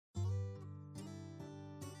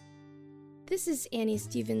This is Annie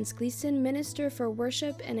Stevens Gleason, Minister for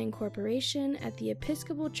Worship and Incorporation at the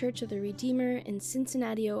Episcopal Church of the Redeemer in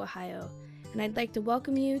Cincinnati, Ohio, and I'd like to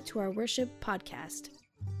welcome you to our worship podcast.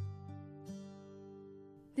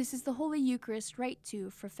 This is the Holy Eucharist Rite 2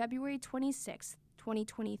 for February 26,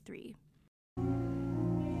 2023.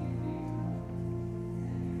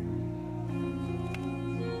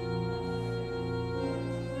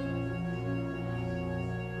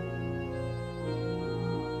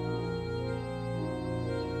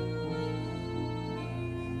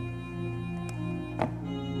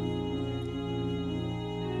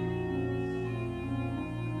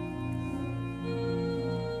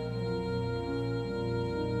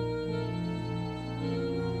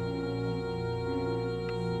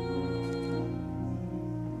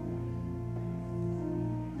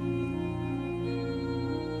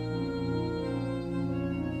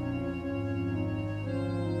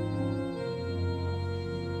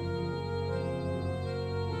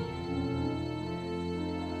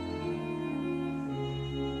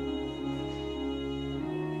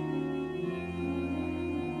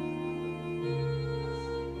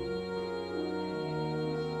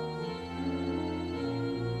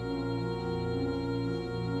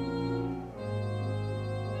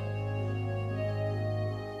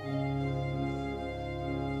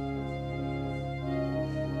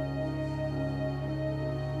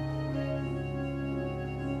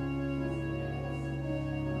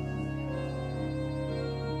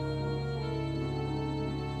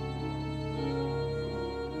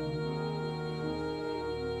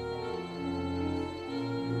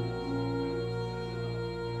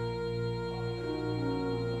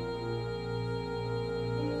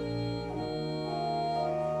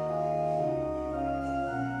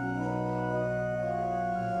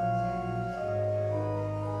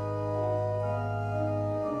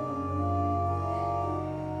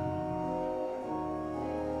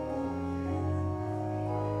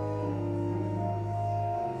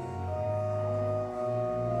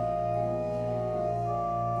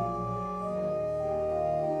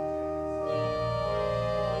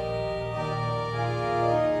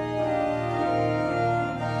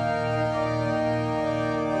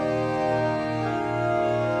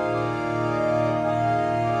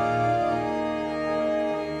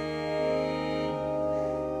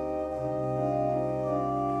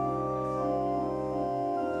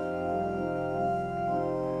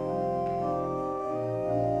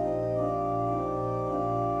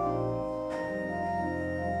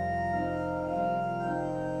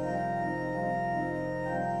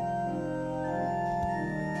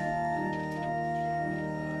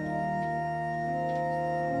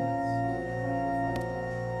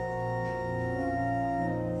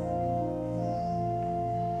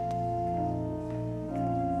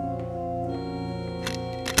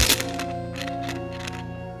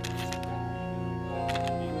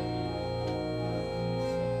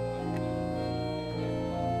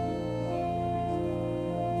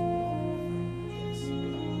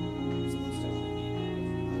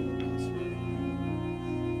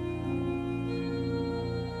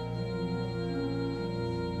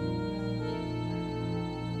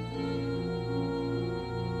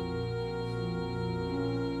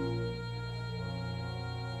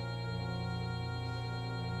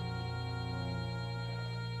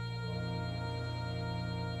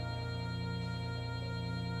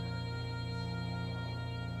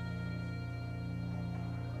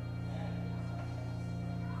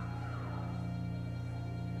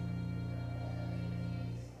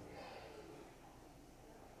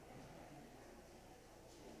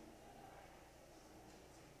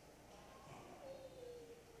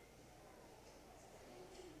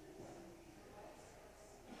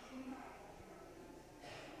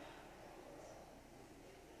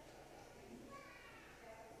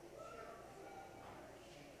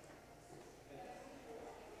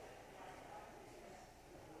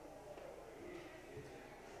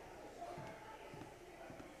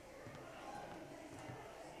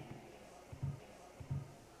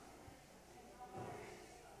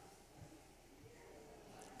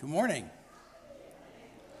 Good morning.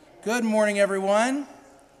 Good morning, everyone.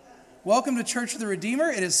 Welcome to Church of the Redeemer.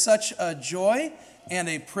 It is such a joy and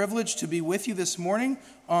a privilege to be with you this morning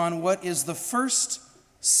on what is the first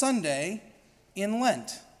Sunday in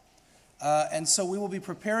Lent. And so we will be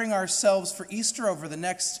preparing ourselves for Easter over the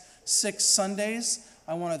next 6 Sundays.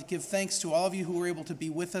 I want to give thanks to all of you who were able to be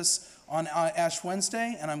with us on Ash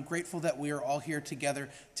Wednesday, and I'm grateful that we are all here together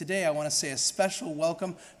today. I want to say a special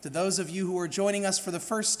welcome to those of you who are joining us for the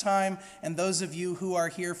first time and those of you who are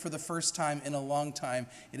here for the first time in a long time.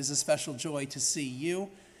 It is a special joy to see you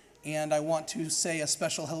And I want to say a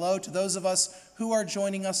special hello to those of us who are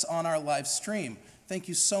joining us on our live stream. Thank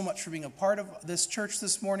you so much for being a part of this church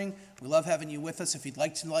this morning. We love having you with us. If you'd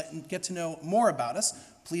like to get to know more about us,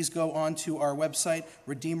 please go on to our website,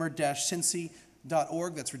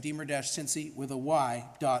 redeemer-cincy.org. That's redeemer-cincy with a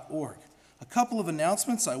y.org. A couple of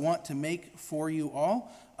announcements I want to make for you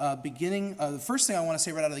all. The first thing I want to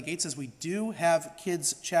say right out of the gates is we do have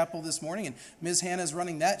Kids Chapel this morning, and Ms. Hannah is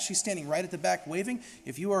running that. She's standing right at the back waving.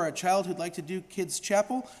 If you are a child who'd like to do Kids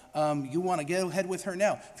Chapel, you want to go ahead with her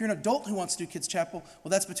now. If you're an adult who wants to do Kids Chapel, well,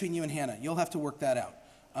 that's between you and Hannah. You'll have to work that out.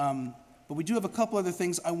 But we do have a couple other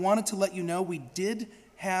things. I wanted to let you know we did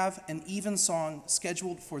have an evensong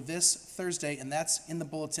scheduled for this Thursday, and that's in the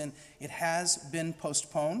bulletin. It has been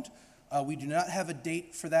postponed. We do not have a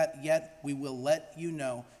date for that yet. We will let you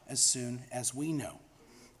know as soon as we know.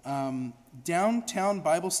 Downtown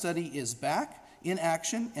Bible Study is back in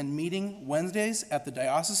action and meeting Wednesdays at the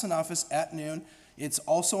diocesan office at noon. It's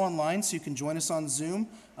also online, so you can join us on Zoom.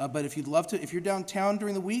 But if you'd love to, if you're downtown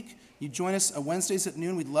during the week, you join us Wednesdays at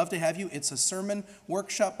noon. We'd love to have you. It's a sermon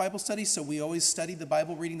workshop Bible study, so we always study the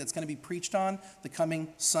Bible reading that's going to be preached on the coming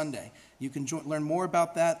Sunday. You can learn more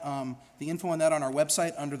about that, the info on that on our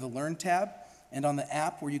website under the Learn tab and on the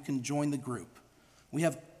app where you can join the group. We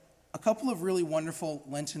have a couple of really wonderful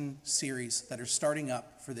Lenten series that are starting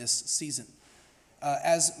up for this season.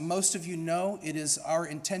 As most of you know, it is our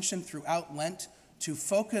intention throughout Lent to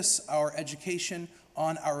focus our education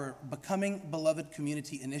on our Becoming Beloved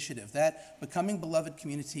Community initiative. That Becoming Beloved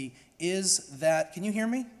Community is that, can you hear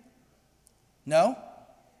me? No?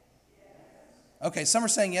 Okay, some are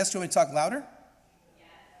saying yes. Do you want me to talk louder? Yes.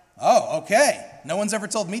 Oh, okay. No one's ever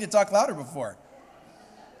told me to talk louder before.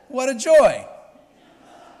 What a joy.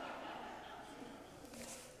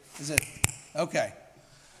 Is it? Okay.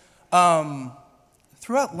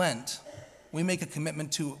 Throughout Lent, we make a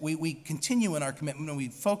commitment to, we continue in our commitment and we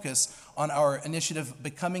focus on our initiative,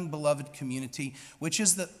 Becoming Beloved Community, which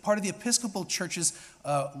is the part of the Episcopal Church's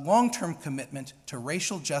long-term commitment to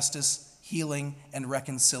racial justice, healing, and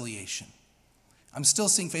reconciliation. I'm still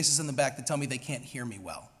seeing faces in the back that tell me they can't hear me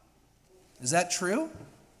well. Is that true?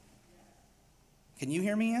 Can you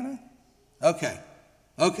hear me, Anna? Okay.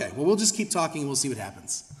 Well, we'll just keep talking and we'll see what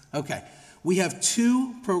happens. Okay. We have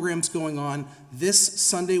two programs going on. This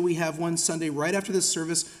Sunday, we have one Sunday right after this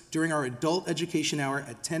service during our adult education hour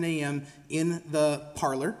at 10 a.m. in the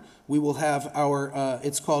parlor. We will have our,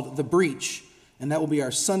 it's called The Breach, and that will be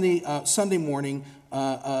our Sunday morning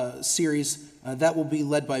series. That will be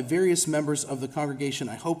led by various members of the congregation.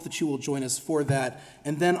 I hope that you will join us for that.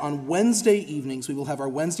 And then on Wednesday evenings, we will have our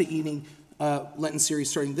Wednesday evening Lenten series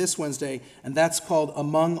starting this Wednesday, and that's called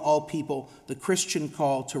Among All People, the Christian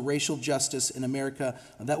Call to Racial Justice in America.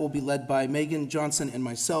 That will be led by Megan Johnson and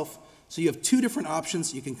myself. So you have two different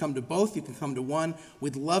options. You can come to both. You can come to one.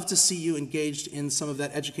 We'd love to see you engaged in some of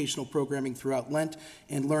that educational programming throughout Lent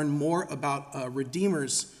and learn more about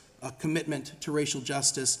Redeemer's commitment to racial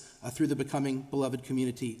justice through the Becoming Beloved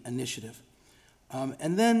Community initiative.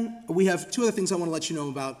 And then we have two other things I want to let you know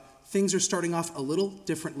about. Things are starting off a little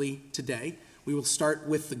differently today. We will start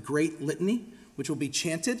with the Great Litany, which will be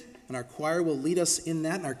chanted, and our choir will lead us in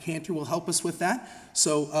that, and our cantor will help us with that.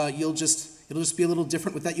 So it'll just be a little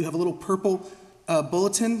different with that. You have a little purple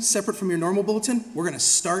bulletin separate from your normal bulletin. We're going to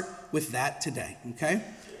start with that today, okay?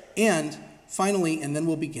 And finally, and then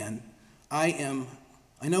we'll begin, I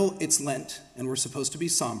know it's Lent, and we're supposed to be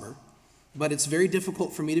somber, but it's very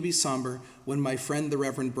difficult for me to be somber when my friend, the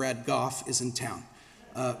Reverend Brad Goff, is in town.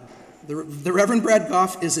 The Reverend Brad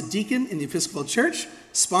Goff is a deacon in the Episcopal Church,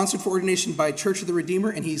 sponsored for ordination by Church of the Redeemer,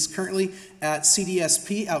 and he's currently at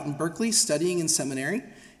CDSP out in Berkeley studying in seminary,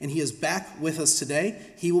 and he is back with us today.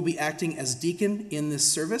 He will be acting as deacon in this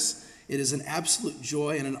service. It is an absolute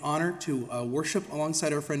joy and an honor to worship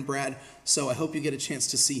alongside our friend Brad, so I hope you get a chance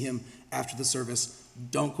to see him after the service.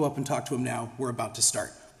 Don't go up and talk to him now. We're about to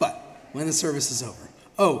start. But when the service is over.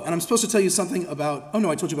 Oh, and I'm supposed to tell you something about,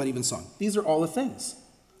 I told you about Evensong. These are all the things.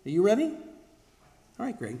 Are you ready? All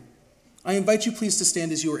right, Greg. I invite you please to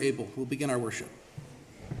stand as you are able. We'll begin our worship.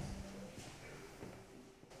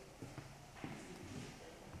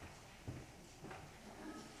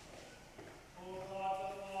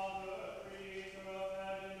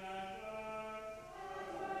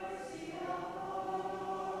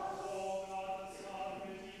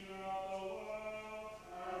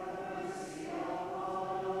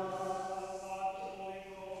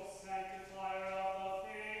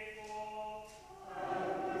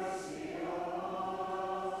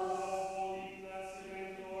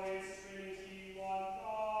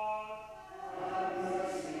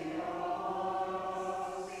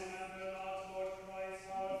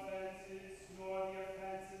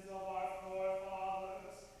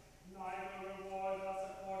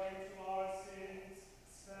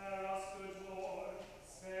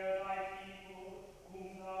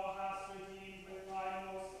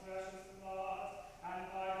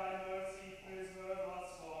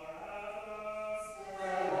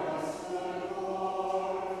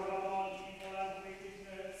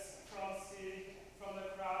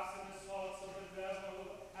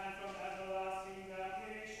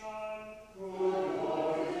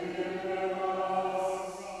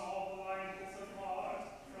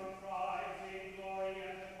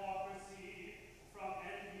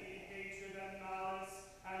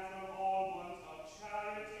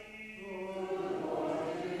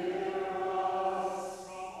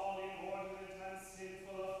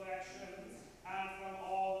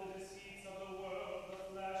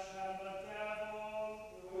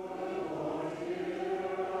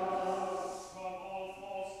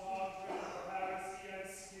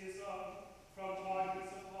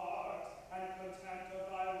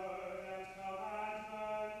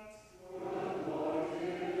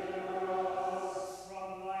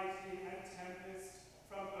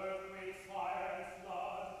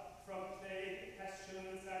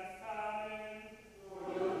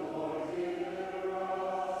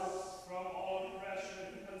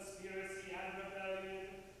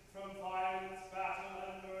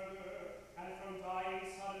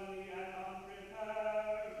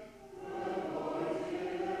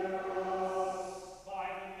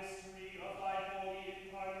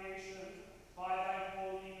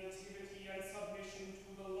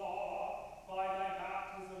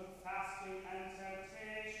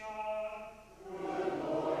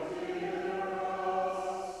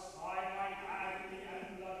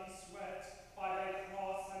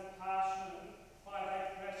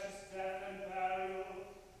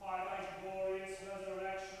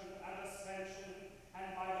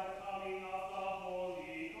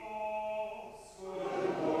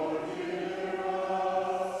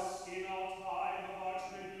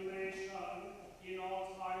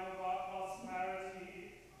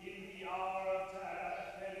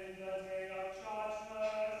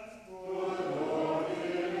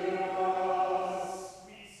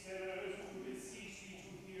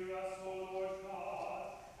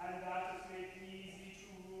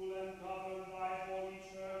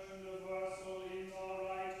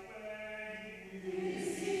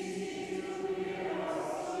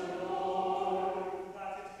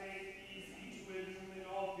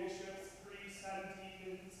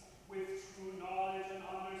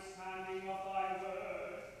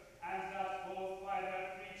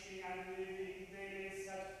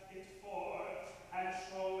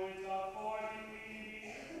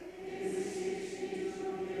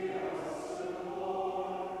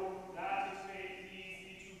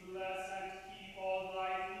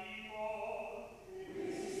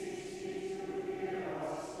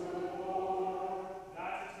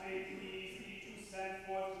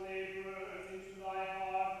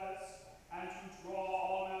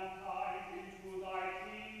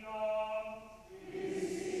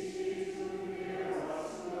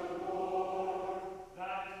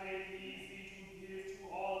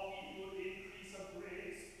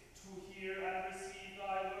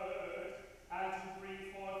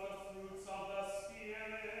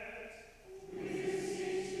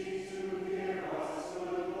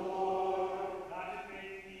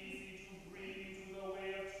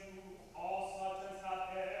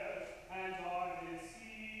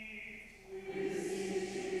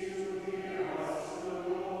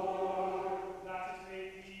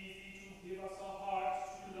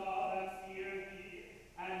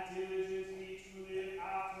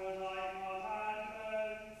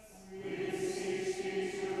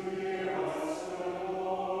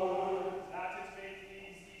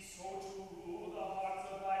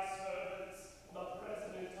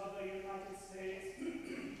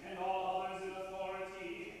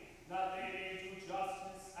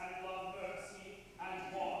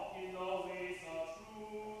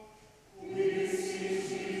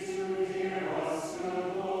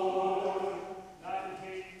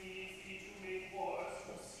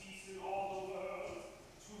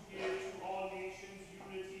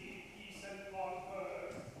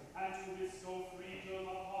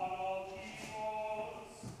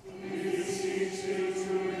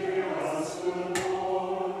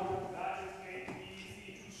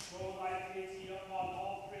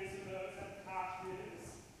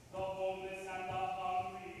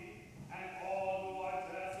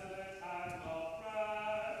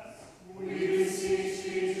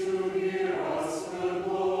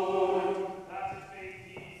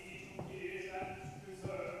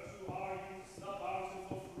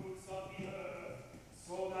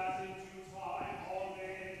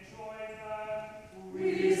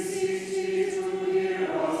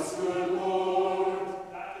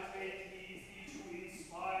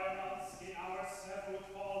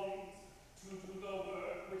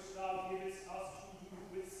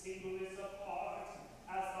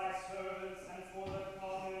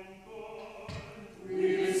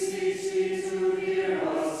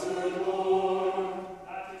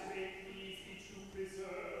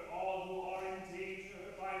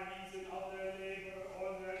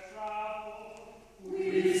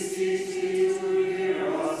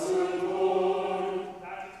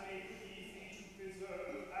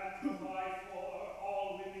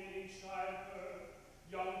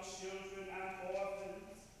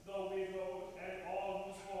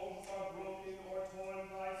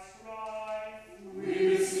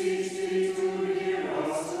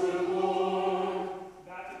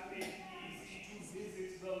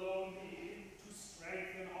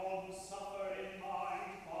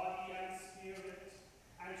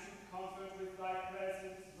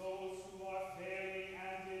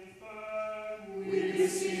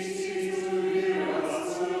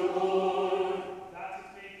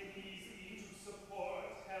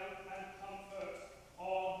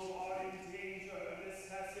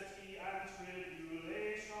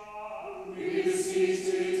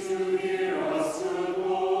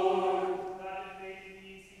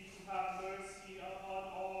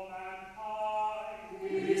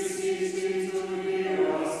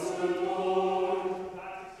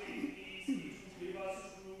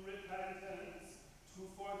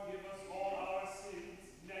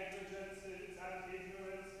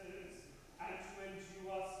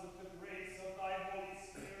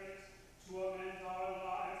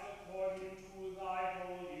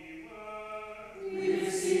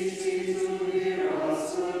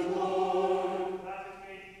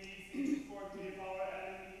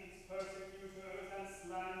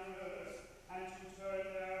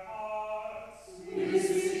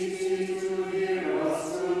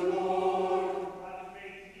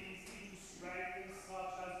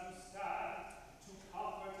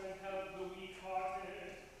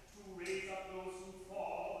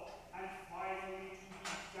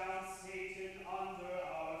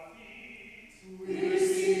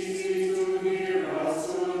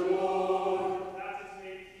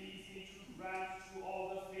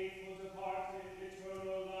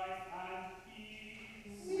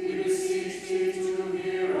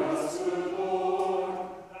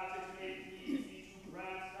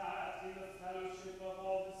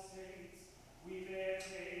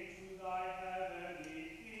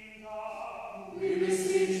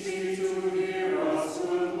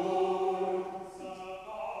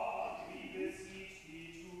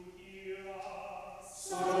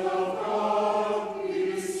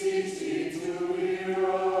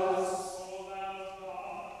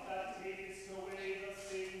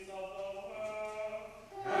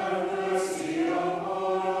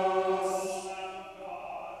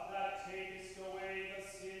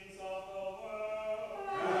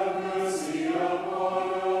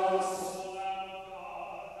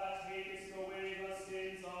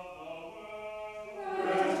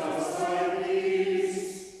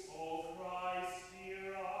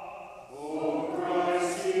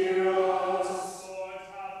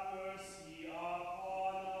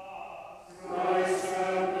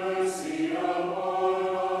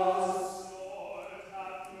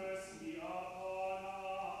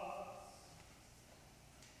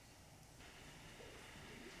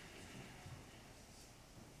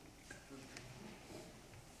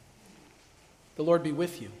 The Lord be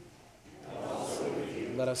with you. And also with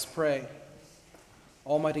you. Let us pray.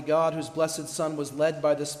 Almighty God, whose blessed Son was led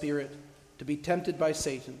by the Spirit to be tempted by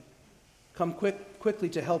Satan, come quickly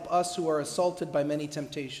to help us who are assaulted by many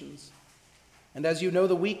temptations. And as you know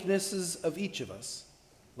the weaknesses of each of us,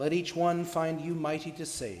 let each one find you mighty to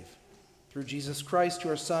save. Through Jesus Christ,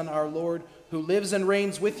 your Son, our Lord, who lives and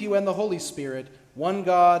reigns with you and the Holy Spirit, one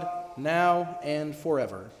God, now and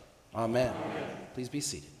forever. Amen. Amen. Please be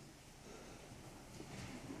seated.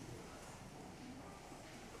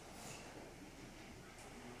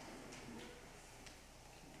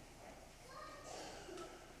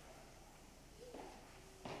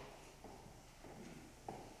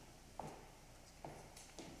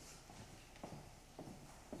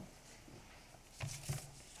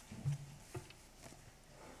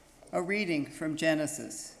 A reading from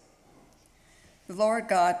Genesis. The Lord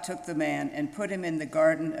God took the man and put him in the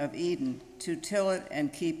Garden of Eden to till it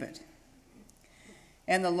and keep it.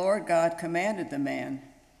 And the Lord God commanded the man,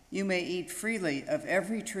 "You may eat freely of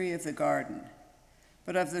every tree of the garden,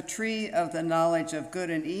 but of the tree of the knowledge of good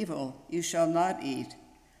and evil you shall not eat,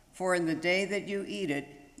 for in the day that you eat it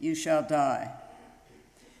you shall die."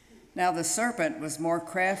 Now the serpent was more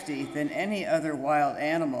crafty than any other wild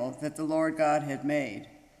animal that the Lord God had made.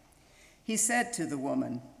 He said to the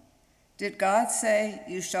woman, "Did God say,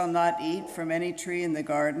 'You shall not eat from any tree in the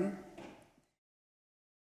garden'?"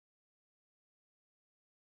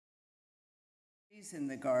 Trees in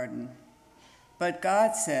the garden. But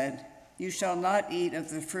God said, "You shall not eat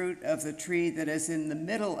of the fruit of the tree that is in the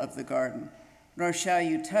middle of the garden, nor shall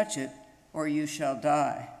you touch it, or you shall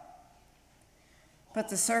die." But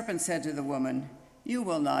the serpent said to the woman, "You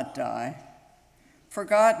will not die. For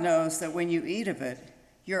God knows that when you eat of it,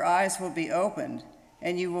 your eyes will be opened,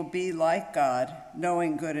 and you will be like God,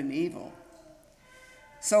 knowing good and evil."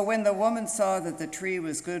 So when the woman saw that the tree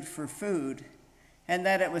was good for food, and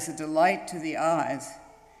that it was a delight to the eyes,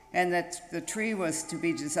 and that the tree was to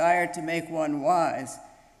be desired to make one wise,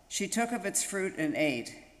 she took of its fruit and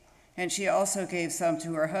ate. And she also gave some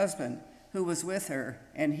to her husband, who was with her,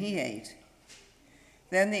 and he ate.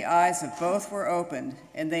 Then the eyes of both were opened,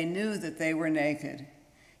 and they knew that they were naked.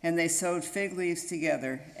 And they sewed fig leaves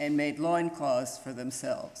together and made loincloths for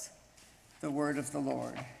themselves. The word of the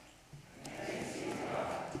Lord. Thanks be to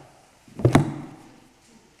God.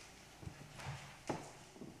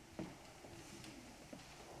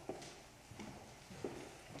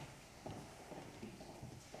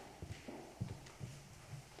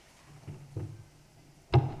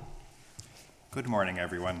 Good morning,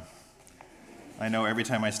 everyone. I know every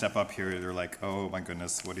time I step up here, they're like, "Oh my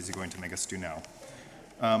goodness, what is he going to make us do now?"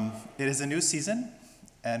 It is a new season,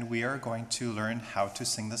 and we are going to learn how to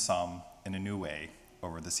sing the psalm in a new way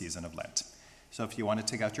over the season of Lent. So if you want to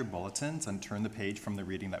take out your bulletins and turn the page from the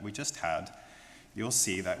reading that we just had, you'll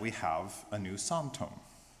see that we have a new psalm tome.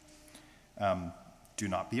 Do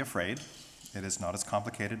not be afraid. It is not as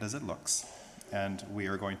complicated as it looks, and we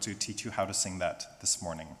are going to teach you how to sing that this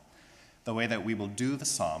morning. The way that we will do the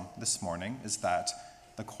psalm this morning is that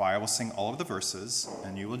the choir will sing all of the verses,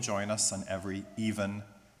 and you will join us on every even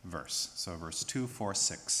verse. So verse 2, 4,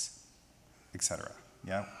 6, etc.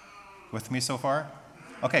 Yeah? With me so far?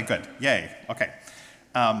 Okay, good. Yay. Okay.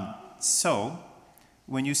 So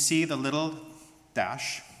when you see the little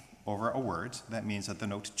dash over a word, that means that the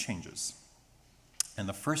note changes. In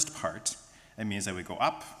the first part, it means that we go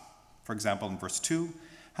up. For example, in verse 2,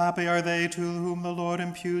 "Happy are they to whom the Lord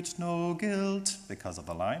imputes no guilt," because of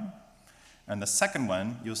the line. And the second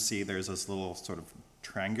one, you'll see there's this little sort of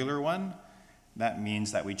triangular one. That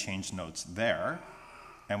means that we change notes there,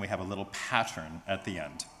 and we have a little pattern at the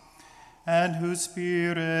end. and whose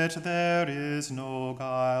spirit there is no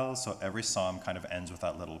guile. So every psalm kind of ends with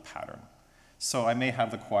that little pattern. So I may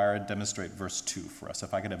have the choir demonstrate verse 2 for us.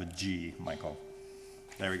 If I could have a G, Michael.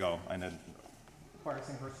 There we go. I know. Choir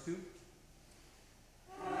sing verse 2.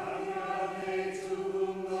 Happy are they to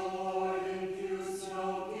whom the Lord imputes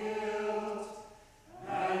no guilt,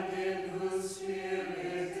 and in whose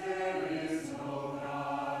spirit there is no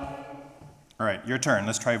guile. All right, your turn.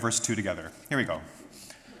 Let's try verse 2 together. Here we go.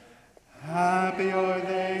 Happy are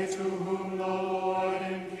they to whom the Lord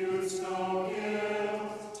imputes no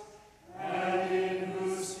guilt, and in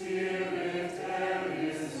whose spirit there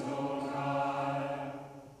is no guile.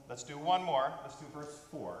 Let's do one more. Let's do verse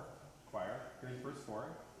 4. Choir, here's verse 4.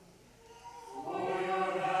 For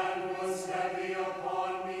your hand was heavy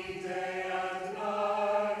upon me day and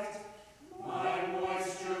night. My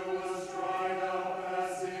moisture was dried up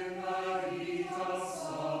as in the heat of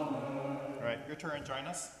summer. All right, your turn. Join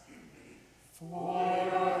us. For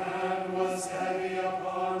your hand was heavy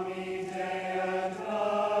upon me day and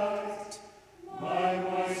night. My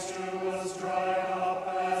moisture was dried up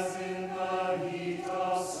as in the heat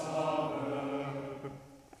of summer.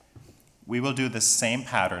 We will do the same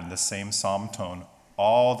pattern, the same psalm tone,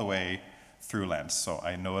 all the way through Lent. So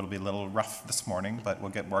I know it'll be a little rough this morning, but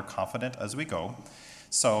we'll get more confident as we go.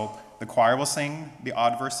 So the choir will sing the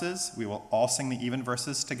odd verses. We will all sing the even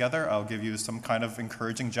verses together. I'll give you some kind of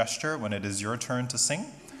encouraging gesture when it is your turn to sing.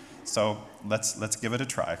 So let's give it a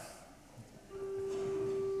try.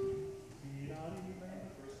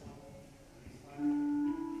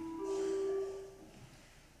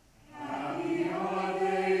 Happy are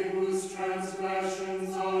they whose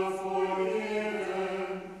transgressions are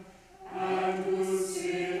forgiven, and whose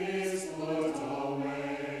sin is put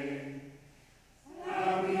away.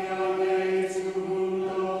 Happy are they to whom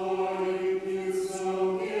the Lord imputes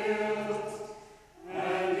no guilt,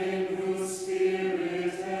 and in whose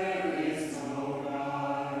spirit there is no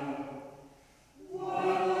guile.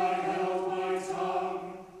 While I held my tongue,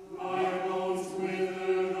 my bones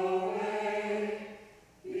withered away,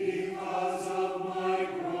 because of my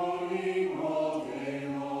groaning all day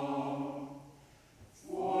long.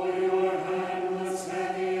 For your hand was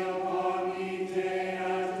heavy upon me day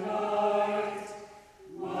and night.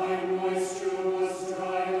 My moisture was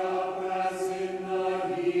dried up as in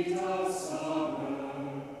the heat of summer.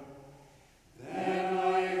 Then I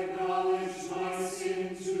acknowledged my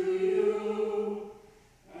sin to you,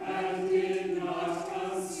 and did not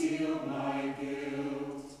conceal my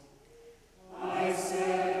guilt. I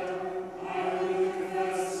said, I will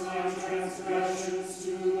confess my transgressions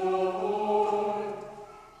to the Lord.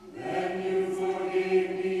 Then you forgave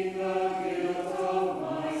me the guilt of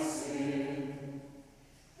my sin.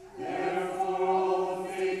 Therefore all the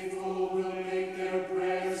faithful will make their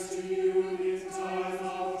prayers to you in time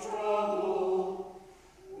of trouble.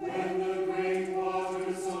 When the great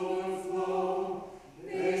waters overflow,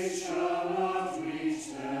 they shall not reach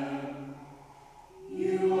them.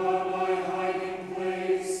 You are my hiding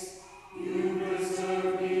place. You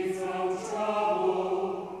preserve me from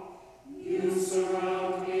trouble. You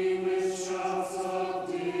surround me with shouts of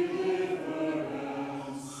deliverance.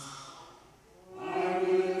 I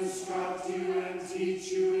will instruct you and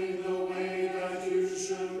teach you in the way that you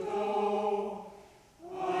should go.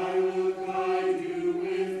 I will guide you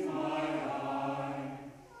with my eye.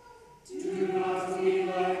 Do not be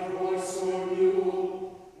like horse or mule,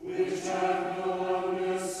 which have no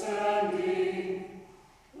understanding,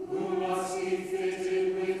 who must be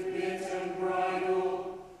fitted with bit and bridle,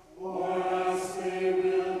 or else they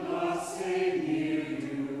will not stay near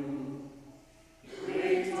you.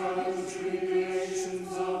 Great are the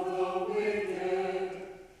tribulations of the wicked,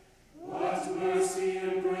 but mercy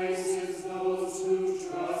embraces those who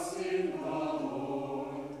trust in the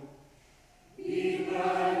Lord. Be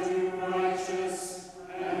glad, you righteous,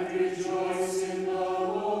 and rejoice in the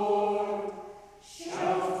Lord.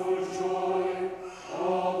 Shout for joy,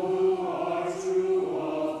 all who are true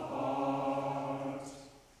of heart.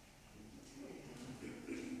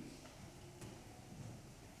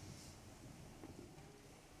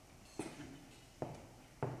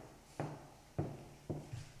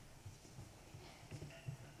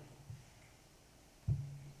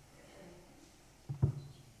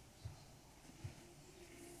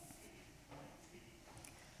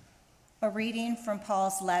 A reading from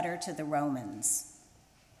Paul's letter to the Romans.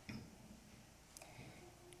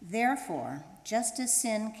 Therefore, just as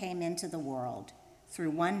sin came into the world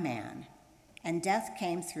through one man, and death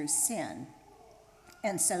came through sin,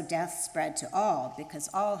 and so death spread to all because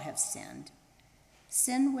all have sinned.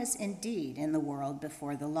 Sin was indeed in the world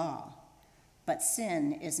before the law, but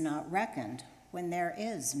sin is not reckoned when there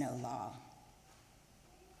is no law.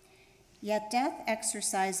 Yet death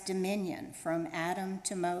exercised dominion from Adam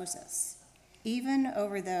to Moses, even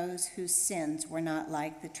over those whose sins were not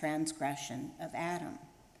like the transgression of Adam,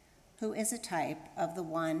 who is a type of the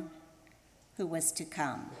one who was to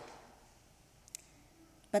come.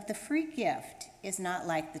 But the free gift is not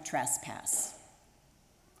like the trespass.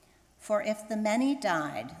 For if the many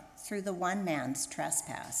died through the one man's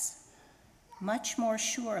trespass, much more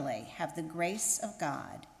surely have the grace of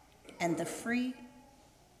God and the free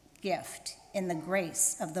gift in the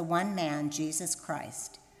grace of the one man, Jesus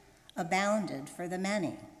Christ, abounded for the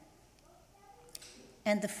many.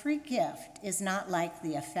 And the free gift is not like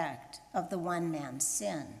the effect of the one man's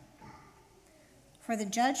sin. For the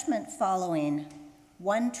judgment following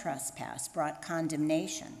one trespass brought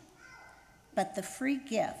condemnation, but the free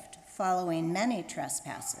gift following many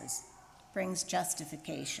trespasses brings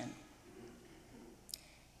justification.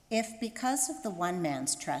 If because of the one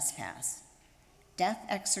man's trespass, death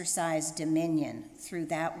exercised dominion through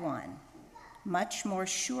that one, much more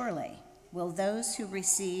surely will those who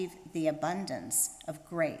receive the abundance of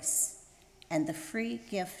grace and the free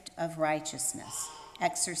gift of righteousness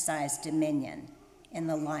exercise dominion in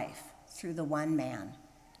the life through the one man,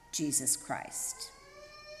 Jesus Christ.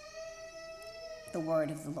 The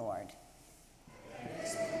word of the Lord.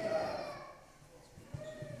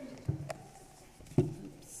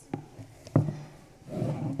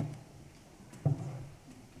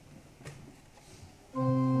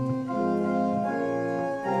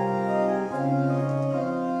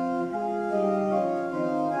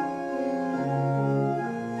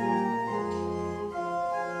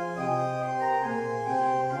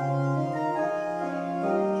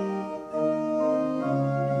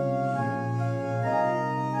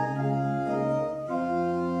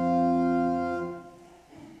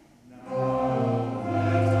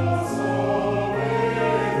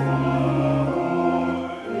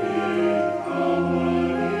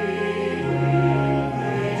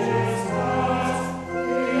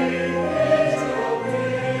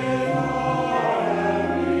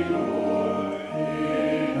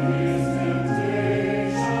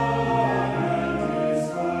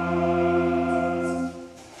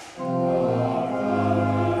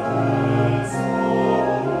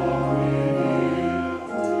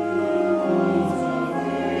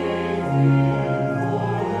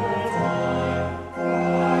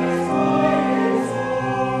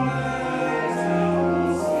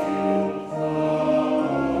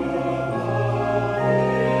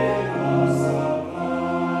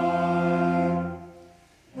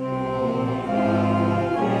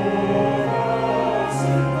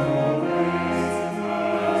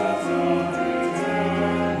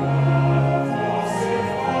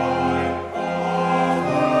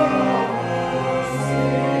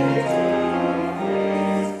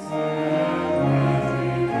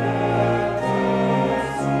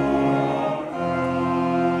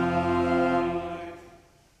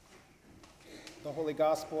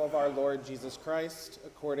 Gospel of our Lord Jesus Christ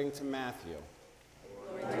according to Matthew.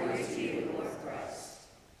 Glory to you, Lord Christ.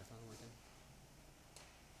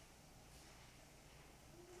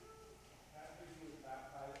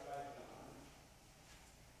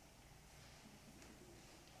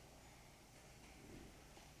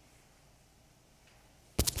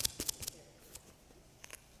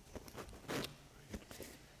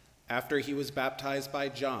 After he was baptized by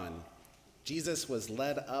John, Jesus was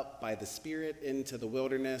led up by the Spirit into the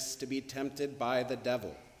wilderness to be tempted by the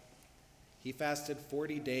devil. He fasted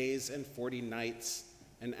 40 days and 40 nights,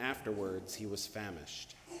 and afterwards he was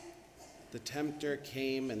famished. The tempter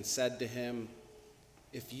came and said to him,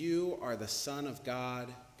 "If you are the Son of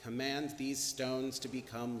God, command these stones to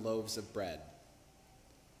become loaves of bread."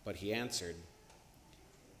 But he answered,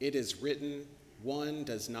 "It is written, one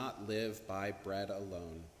does not live by bread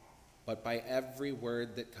alone, but by every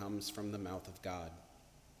word that comes from the mouth of God."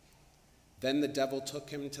 Then the devil took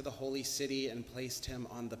him to the holy city and placed him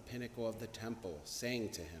on the pinnacle of the temple, saying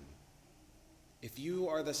to him, "If you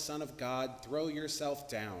are the Son of God, throw yourself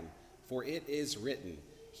down, for it is written,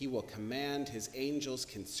 he will command his angels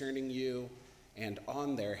concerning you, and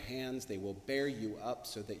on their hands they will bear you up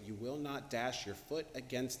so that you will not dash your foot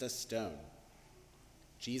against a stone."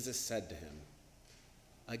 Jesus said to him,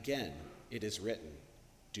 "Again, it is written,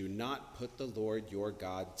 do not put the Lord your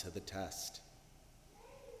God to the test."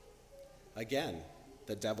 Again,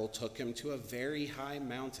 the devil took him to a very high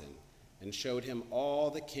mountain and showed him all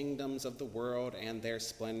the kingdoms of the world and their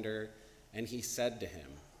splendor, and he said to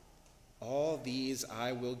him, "All these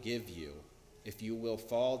I will give you if you will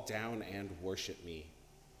fall down and worship me."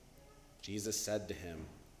 Jesus said to him,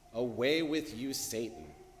 "Away with you,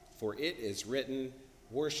 Satan, For it is written,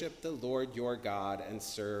 'Worship the Lord your God and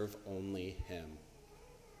serve only him.'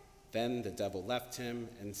 Then the devil left him,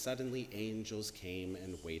 and suddenly angels came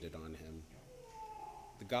and waited on him."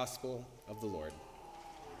 The Gospel of the Lord.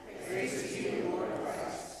 Praise to you, Lord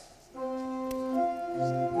Christ.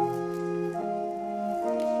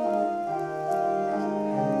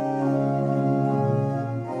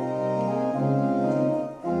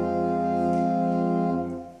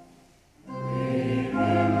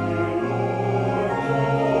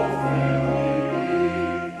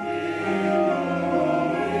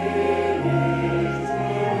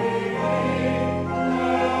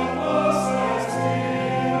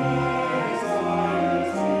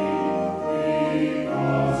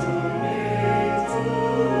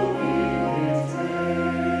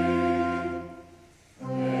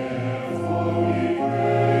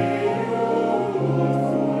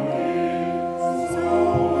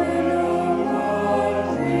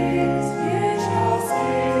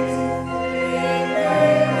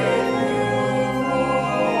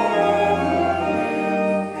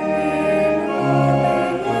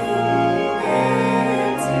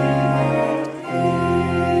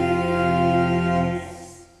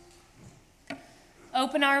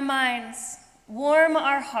 Open our minds, warm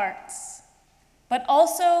our hearts, but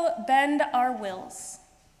also bend our wills,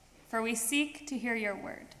 for we seek to hear your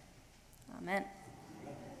word. Amen.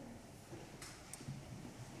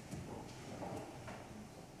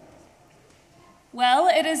 Well,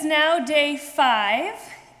 it is now day 5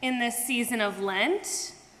 in this season of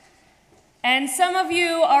Lent, and some of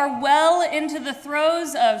you are well into the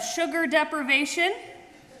throes of sugar deprivation,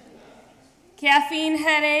 caffeine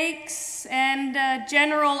headaches, and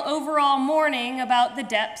general overall mourning about the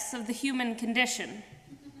depths of the human condition.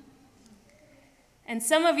 And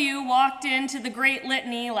some of you walked into the Great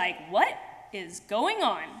Litany like, what is going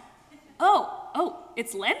on? Oh,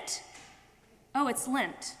 it's Lent? Oh, it's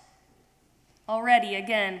Lent. Already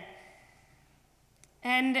again.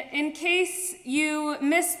 And in case you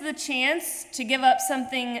missed the chance to give up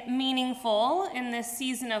something meaningful in this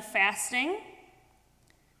season of fasting,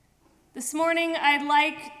 this morning, I'd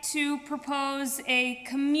like to propose a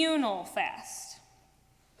communal fast.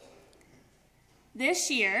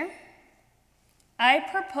 This year, I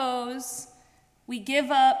propose we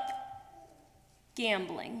give up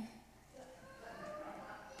gambling.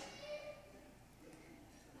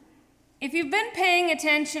 If you've been paying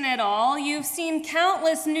attention at all, you've seen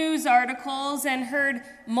countless news articles and heard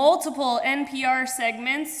multiple NPR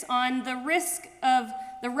segments on the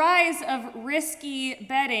rise of risky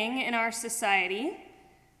betting in our society,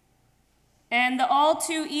 and the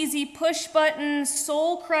all-too-easy push-button,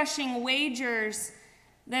 soul-crushing wagers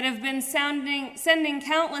that have been sending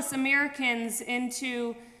countless Americans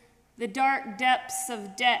into the dark depths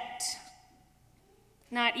of debt,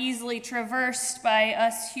 not easily traversed by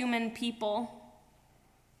us human people.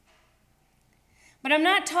 But I'm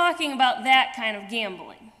not talking about that kind of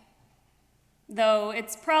gambling, though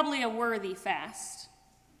it's probably a worthy fast.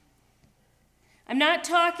 I'm not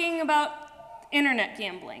talking about internet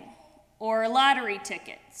gambling or lottery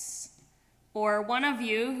tickets, or one of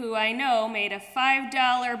you who I know made a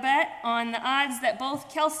 $5 bet on the odds that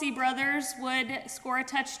both Kelsey brothers would score a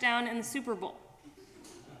touchdown in the Super Bowl.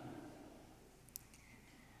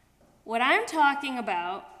 What I'm talking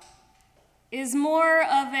about is more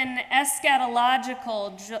of an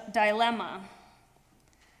eschatological dilemma,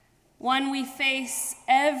 one we face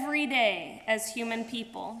every day as human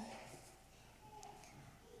people.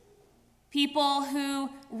 People who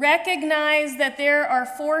recognize that there are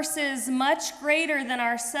forces much greater than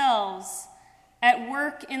ourselves at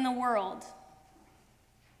work in the world.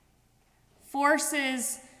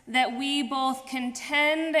 Forces that we both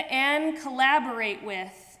contend and collaborate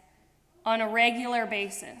with on a regular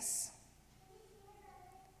basis.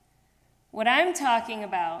 What I'm talking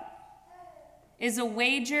about is a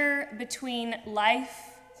wager between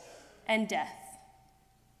life and death.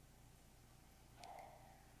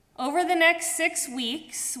 Over the next 6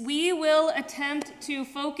 weeks, we will attempt to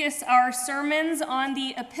focus our sermons on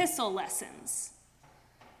the epistle lessons,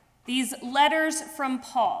 these letters from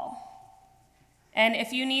Paul. And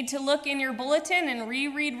if you need to look in your bulletin and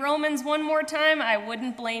reread Romans one more time, I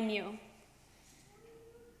wouldn't blame you.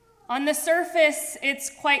 On the surface,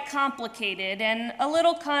 it's quite complicated and a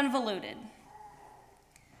little convoluted.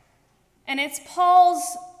 And it's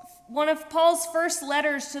one of Paul's first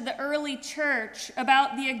letters to the early church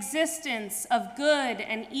about the existence of good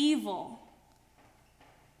and evil,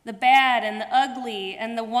 the bad and the ugly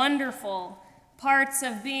and the wonderful parts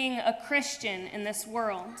of being a Christian in this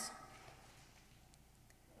world.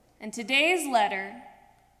 And today's letter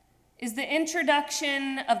is the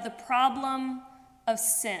introduction of the problem of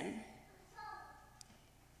sin,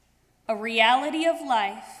 a reality of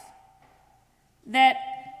life that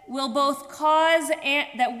we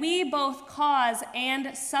both cause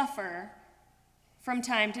and suffer from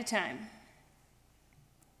time to time.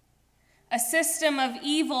 A system of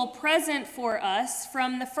evil present for us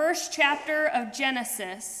from the first chapter of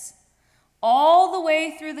Genesis all the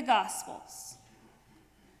way through the Gospels,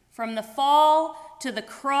 from the fall to the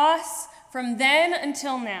cross, from then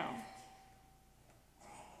until now.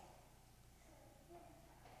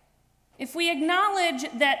 If we acknowledge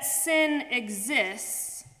that sin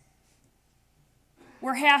exists,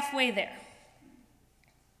 we're halfway there.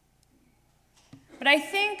 But I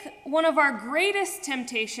think one of our greatest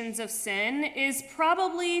temptations of sin is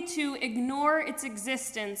probably to ignore its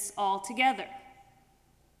existence altogether.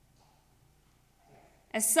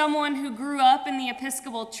 As someone who grew up in the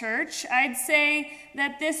Episcopal Church, I'd say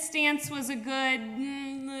that this stance was a good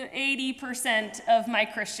 80% of my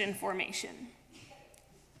Christian formation.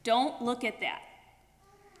 Don't look at that.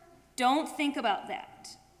 Don't think about that.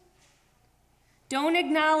 Don't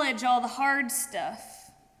acknowledge all the hard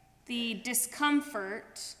stuff, the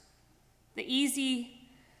discomfort, the easy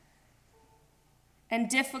and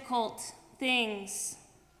difficult things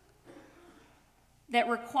that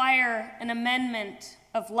require an amendment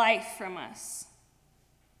of life from us.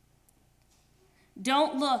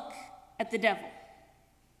 Don't look at the devil.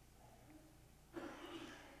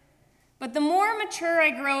 But the more mature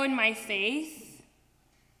I grow in my faith,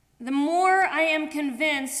 the more I am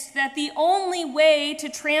convinced that the only way to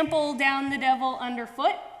trample down the devil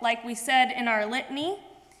underfoot, like we said in our litany,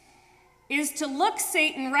 is to look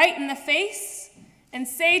Satan right in the face and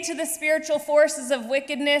say to the spiritual forces of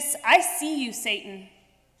wickedness, "I see you, Satan,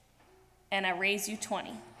 and I raise you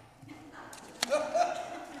 20.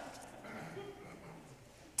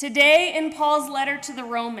 Today, in Paul's letter to the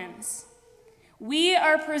Romans, we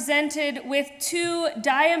are presented with two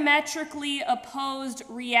diametrically opposed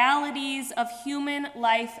realities of human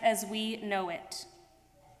life as we know it.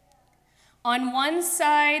 On one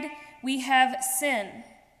side, we have sin,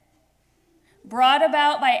 brought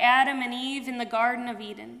about by Adam and Eve in the Garden of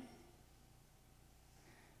Eden.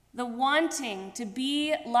 The wanting to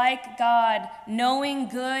be like God, knowing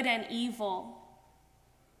good and evil.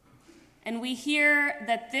 And we hear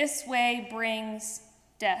that this way brings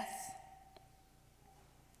death.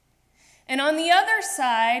 And on the other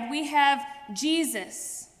side, we have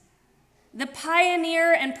Jesus, the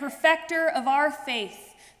pioneer and perfecter of our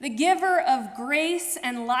faith, the giver of grace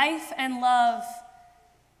and life and love.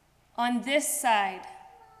 On this side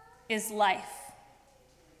is life.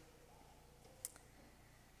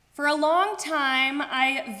 For a long time,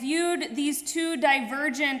 I viewed these two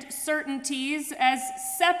divergent certainties as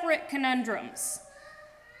separate conundrums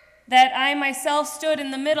that I myself stood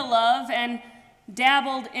in the middle of and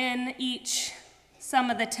dabbled in each some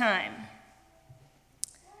of the time.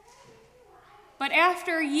 But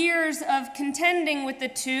after years of contending with the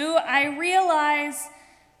two, I realized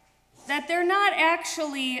that they're not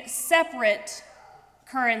actually separate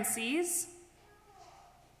currencies,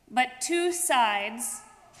 but two sides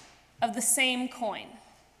of the same coin.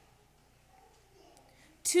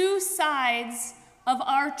 Two sides of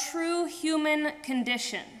our true human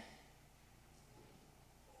condition.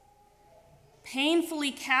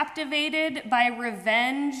 Painfully captivated by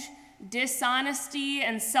revenge, dishonesty,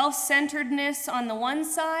 and self-centeredness on the one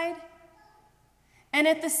side, and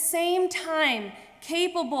at the same time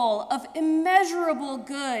capable of immeasurable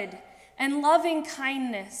good and loving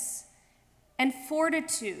kindness and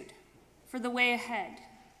fortitude for the way ahead.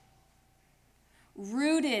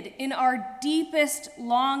 Rooted in our deepest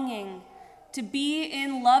longing to be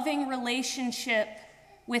in loving relationship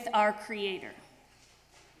with our Creator.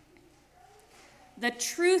 The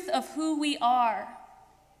truth of who we are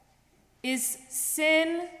is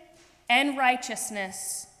sin and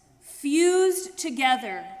righteousness fused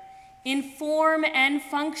together in form and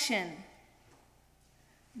function,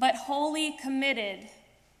 but wholly committed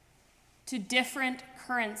to different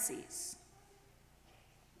currencies.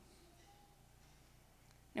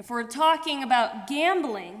 If we're talking about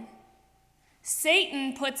gambling,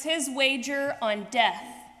 Satan puts his wager on death,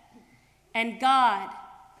 and God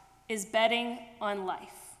is betting on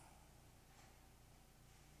life.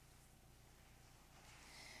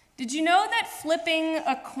 Did you know that flipping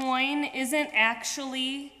a coin isn't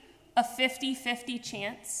actually a 50-50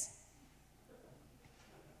 chance?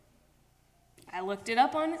 I looked it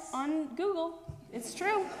up on Google. It's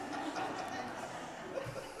true.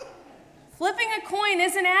 Flipping a coin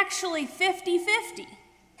isn't actually 50-50.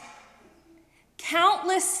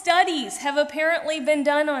 Countless studies have apparently been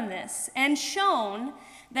done on this and shown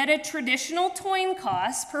that a traditional coin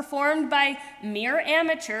toss performed by mere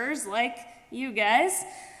amateurs like you guys,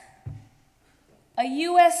 a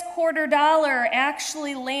US $quarter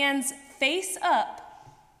actually lands face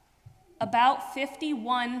up about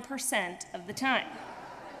 51% of the time.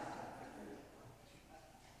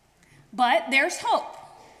 But there's hope.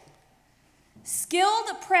 Skilled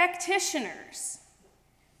practitioners,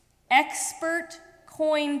 expert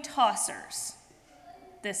coin tossers,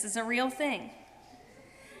 this is a real thing.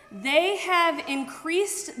 They have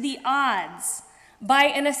increased the odds by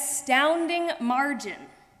an astounding margin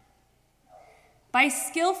by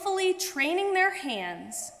skillfully training their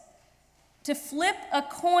hands to flip a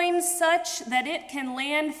coin such that it can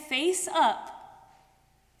land face up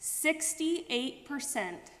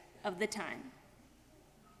 68% of the time.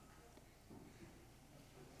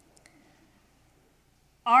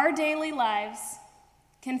 Our daily lives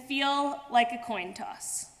can feel like a coin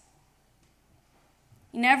toss.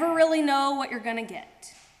 You never really know what you're going to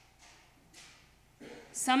get.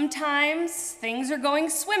 Sometimes things are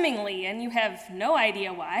going swimmingly and you have no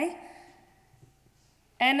idea why.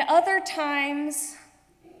 And other times,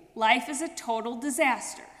 life is a total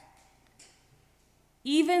disaster.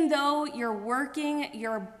 Even though you're working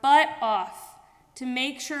your butt off to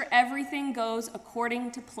make sure everything goes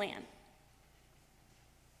according to plan.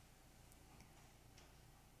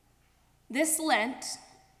 This Lent,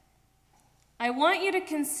 I want you to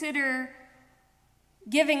consider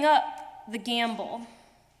giving up the gamble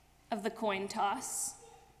of the coin toss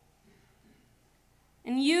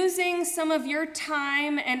and using some of your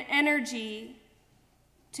time and energy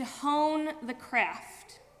to hone the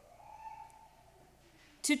craft,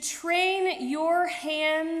 to train your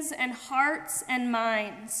hands and hearts and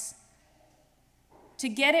minds to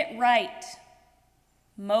get it right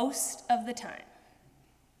most of the time.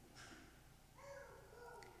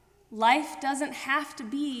 Life doesn't have to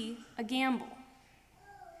be a gamble.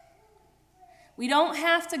 We don't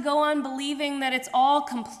have to go on believing that it's all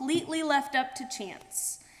completely left up to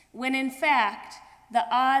chance, when in fact, the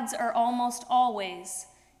odds are almost always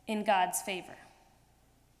in God's favor.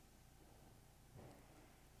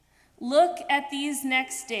 Look at these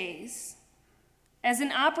next days as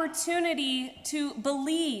an opportunity to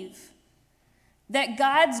believe that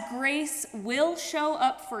God's grace will show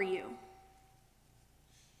up for you,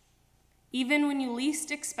 even when you least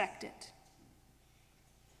expect it.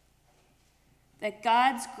 That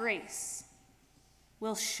God's grace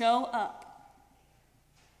will show up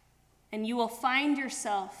and you will find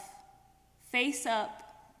yourself face up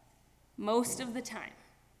most of the time.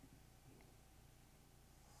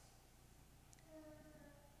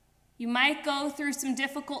 You might go through some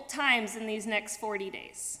difficult times in these next 40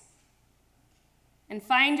 days and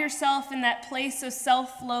find yourself in that place of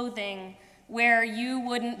self-loathing where you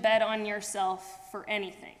wouldn't bet on yourself for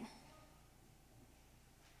anything.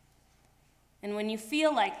 And when you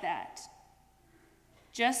feel like that,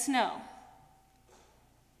 just know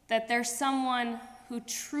that there's someone who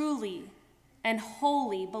truly and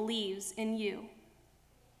wholly believes in you,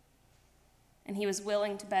 and he was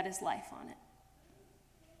willing to bet his life on it.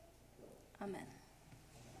 Amen.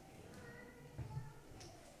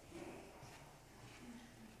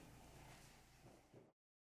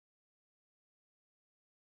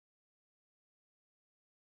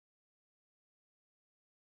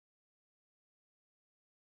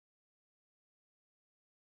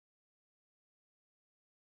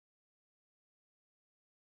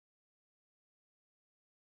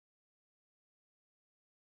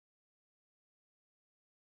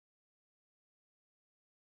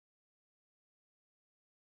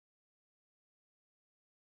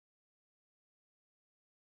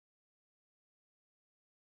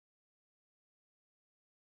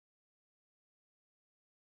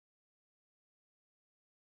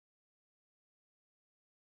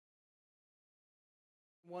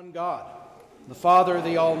 One God, the Father,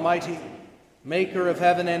 the Almighty, maker of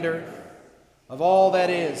heaven and earth, of all that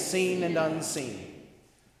is seen and unseen.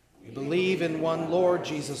 We believe in one Lord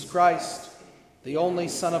Jesus Christ, the only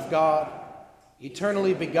Son of God,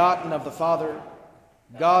 eternally begotten of the Father,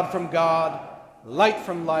 God from God, light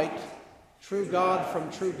from light, true God from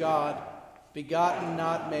true God, begotten,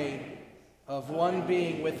 not made, of one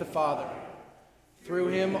being with the Father. Through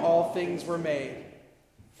him all things were made.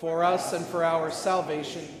 For us and for our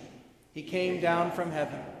salvation, he came down from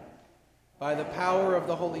heaven. By the power of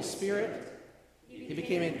the Holy Spirit, he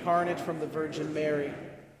became incarnate from the Virgin Mary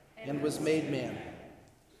and was made man.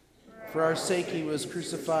 For our sake he was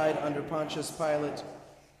crucified under Pontius Pilate.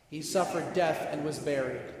 He suffered death and was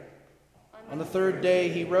buried. On the third day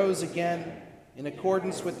he rose again. in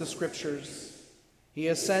accordance with the Scriptures. He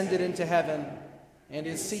ascended into heaven and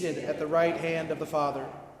is seated at the right hand of the Father.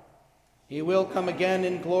 He will come again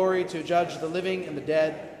in glory to judge the living and the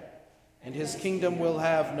dead, and his kingdom will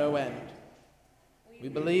have no end. We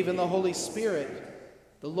believe in the Holy Spirit,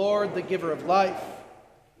 the Lord, the giver of life,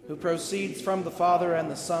 who proceeds from the Father and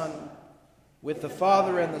the Son. With the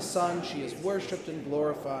Father and the Son she is worshipped and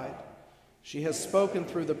glorified. She has spoken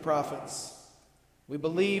through the prophets. We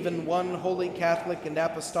believe in one holy Catholic and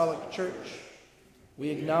Apostolic Church. We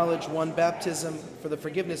acknowledge one baptism for the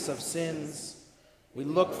forgiveness of sins. We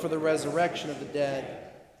look for the resurrection of the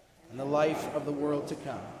dead and the life of the world to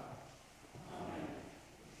come.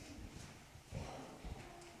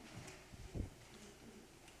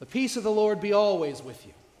 The peace of the Lord be always with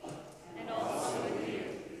you. And also with you.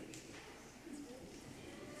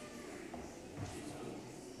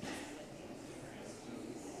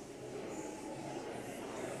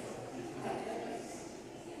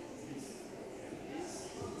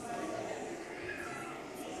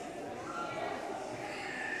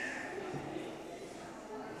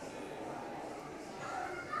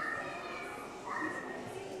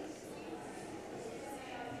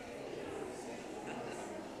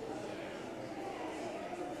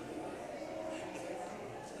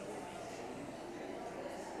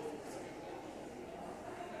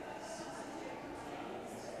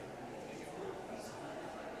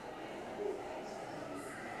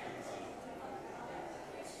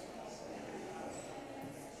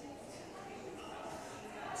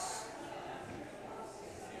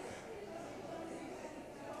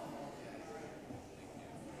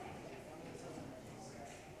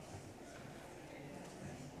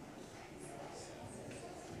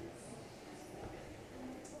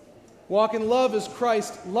 Walk in love as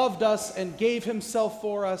Christ loved us and gave himself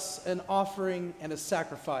for us, an offering and a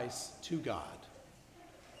sacrifice to God.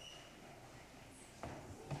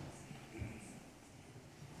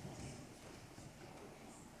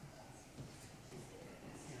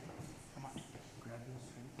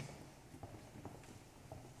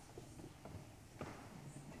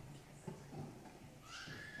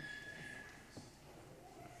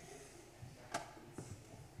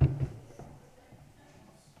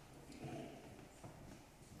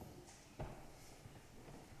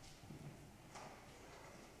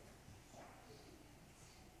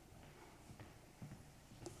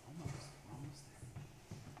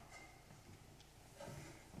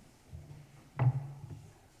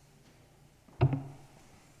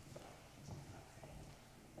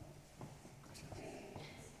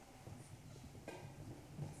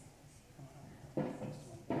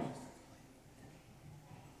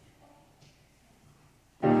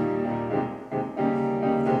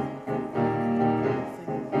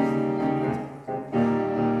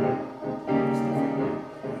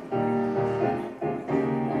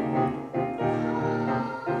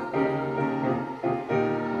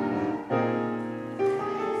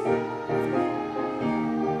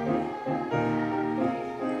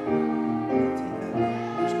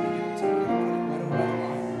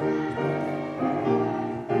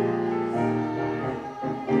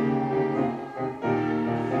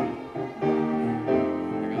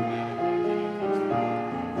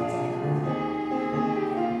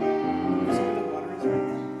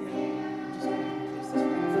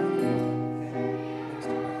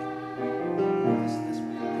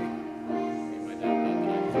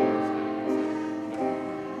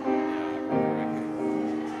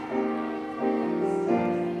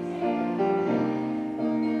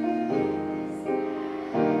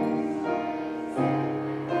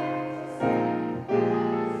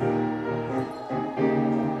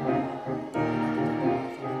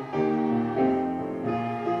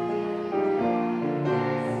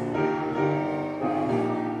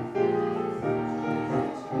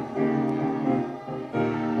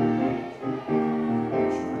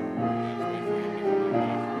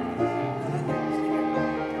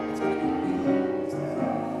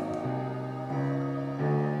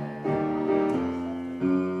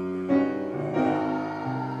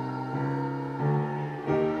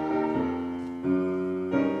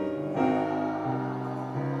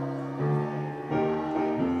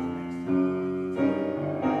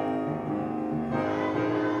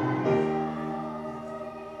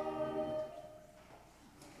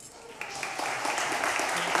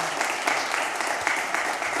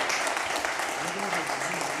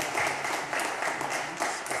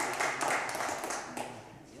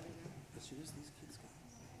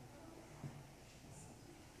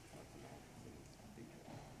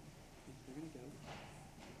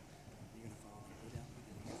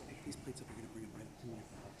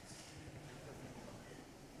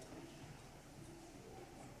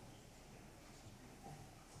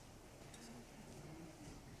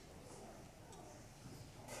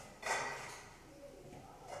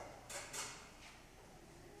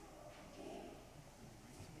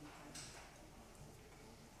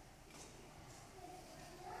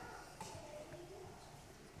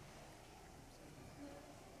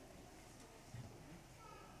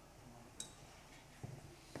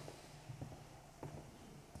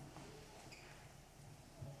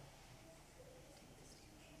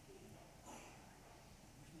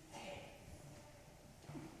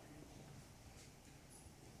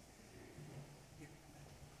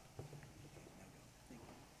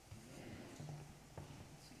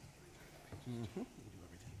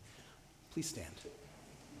 Please stand.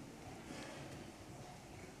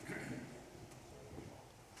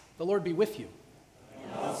 The Lord be with you.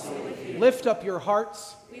 And also with you. Lift up your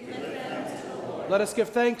hearts. We lift them to the Lord. Let us give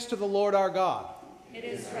thanks to the Lord our God. It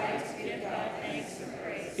is right to give God thanks and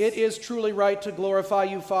praise. It is truly right to glorify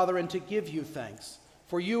you, Father, and to give you thanks.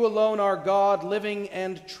 For you alone are God, living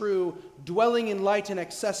and true, dwelling in light and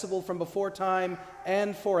accessible from before time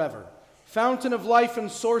and forever. Fountain of life and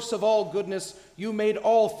source of all goodness, you made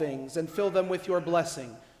all things and filled them with your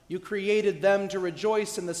blessing. You created them to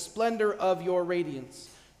rejoice in the splendor of your radiance.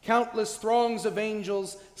 Countless throngs of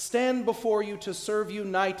angels stand before you to serve you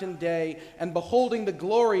night and day, and beholding the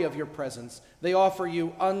glory of your presence, they offer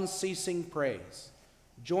you unceasing praise.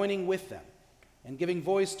 Joining with them and giving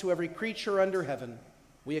voice to every creature under heaven,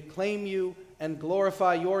 we acclaim you and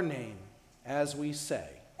glorify your name as we say,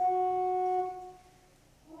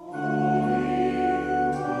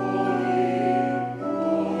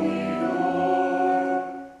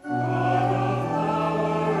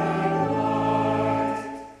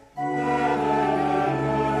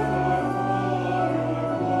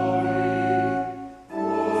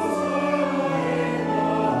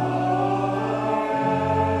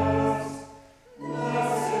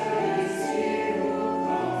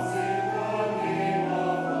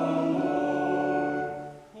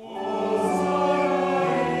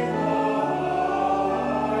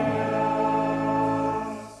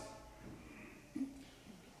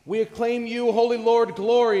 We acclaim you, Holy Lord,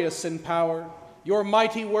 glorious in power. Your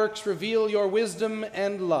mighty works reveal your wisdom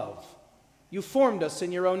and love. You formed us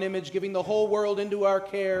in your own image, giving the whole world into our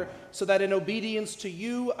care, so that in obedience to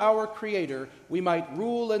you, our Creator, we might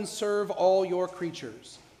rule and serve all your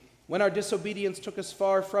creatures. When our disobedience took us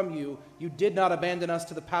far from you, you did not abandon us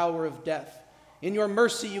to the power of death. In your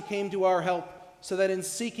mercy you came to our help, so that in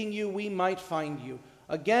seeking you we might find you.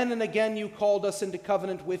 Again and again you called us into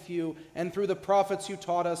covenant with you, and through the prophets you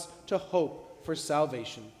taught us to hope for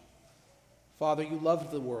salvation. Father, you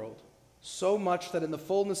loved the world so much that in the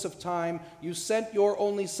fullness of time you sent your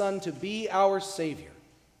only Son to be our Savior.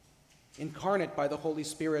 Incarnate by the Holy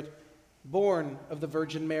Spirit, born of the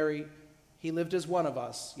Virgin Mary, he lived as one of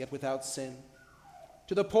us, yet without sin.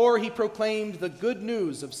 To the poor he proclaimed the good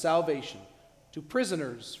news of salvation. To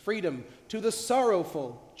prisoners, freedom. To the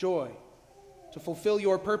sorrowful, joy. To fulfill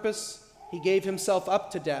your purpose, he gave himself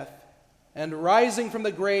up to death, and rising from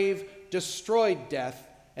the grave, destroyed death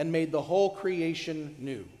and made the whole creation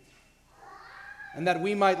new. And that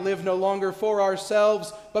we might live no longer for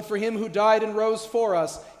ourselves, but for him who died and rose for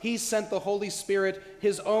us, he sent the Holy Spirit,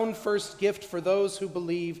 his own first gift for those who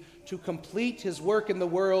believe, to complete his work in the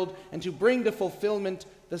world and to bring to fulfillment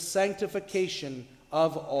the sanctification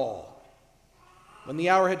of all. When the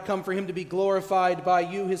hour had come for him to be glorified by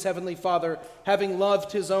you, his heavenly Father, having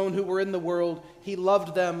loved his own who were in the world, he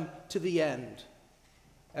loved them to the end.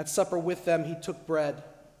 At supper with them, he took bread.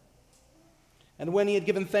 And when he had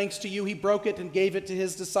given thanks to you, he broke it and gave it to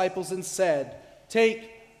his disciples and said,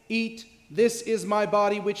 "Take, eat, this is my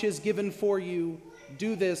body which is given for you.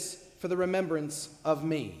 Do this for the remembrance of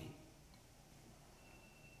me."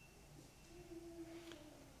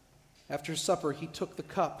 After supper, he took the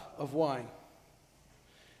cup of wine.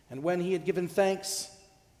 And when he had given thanks,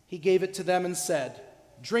 he gave it to them and said,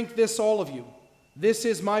 "Drink this, all of you. This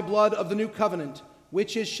is my blood of the new covenant,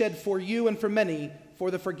 which is shed for you and for many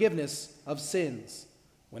for the forgiveness of sins.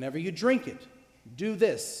 Whenever you drink it, do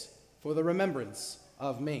this for the remembrance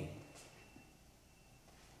of me."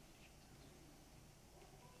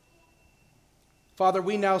 Father,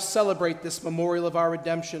 we now celebrate this memorial of our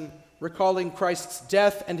redemption, recalling Christ's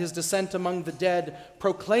death and his descent among the dead,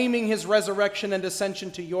 proclaiming his resurrection and ascension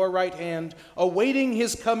to your right hand, awaiting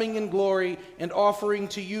his coming in glory, and offering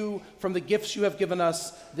to you from the gifts you have given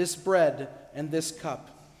us this bread and this cup.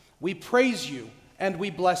 We praise you and we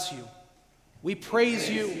bless you. We praise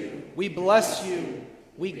you, we bless you,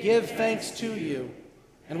 we give thanks to you,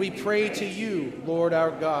 and we pray to you, Lord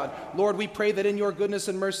our God. Lord, we pray that in your goodness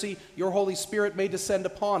and mercy, your Holy Spirit may descend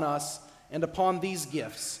upon us and upon these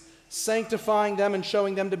gifts, sanctifying them and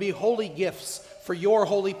showing them to be holy gifts for your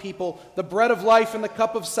holy people, the bread of life and the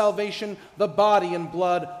cup of salvation, the body and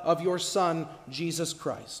blood of your Son, Jesus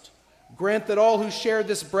Christ. Grant that all who share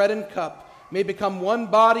this bread and cup may become one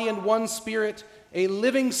body and one spirit, a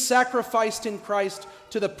living sacrificed in Christ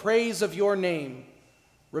to the praise of your name.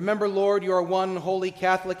 Remember, Lord, your one holy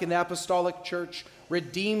Catholic and Apostolic Church,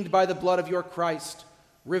 redeemed by the blood of your Christ.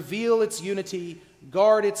 Reveal its unity,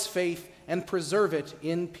 guard its faith, and preserve it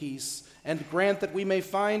in peace, and grant that we may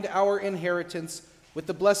find our inheritance with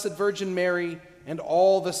the Blessed Virgin Mary and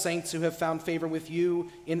all the saints who have found favor with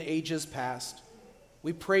you in ages past.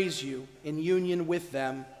 we praise you in union with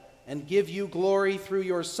them and give you glory through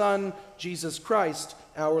your Son, Jesus Christ,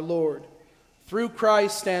 our Lord. Through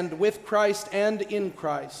Christ and with Christ and in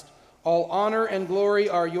Christ, all honor and glory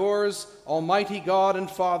are yours, Almighty God and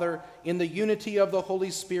Father, in the unity of the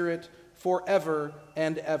Holy Spirit, forever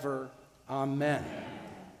and ever. Amen.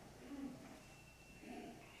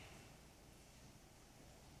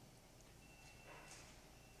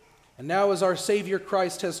 And now, as our Savior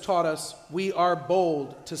Christ has taught us, we are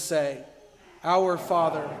bold to say, Our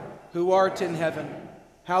Father, who art in heaven,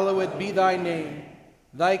 hallowed be thy name.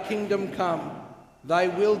 Thy kingdom come, thy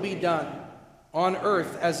will be done, on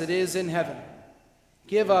earth as it is in heaven.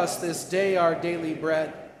 Give us this day our daily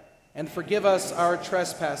bread, and forgive us our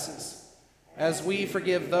trespasses, as we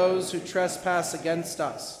forgive those who trespass against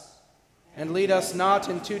us. And lead us not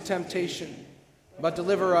into temptation, but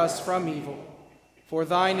deliver us from evil. For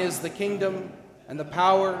thine is the kingdom, and the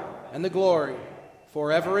power, and the glory,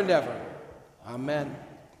 forever and ever. Amen.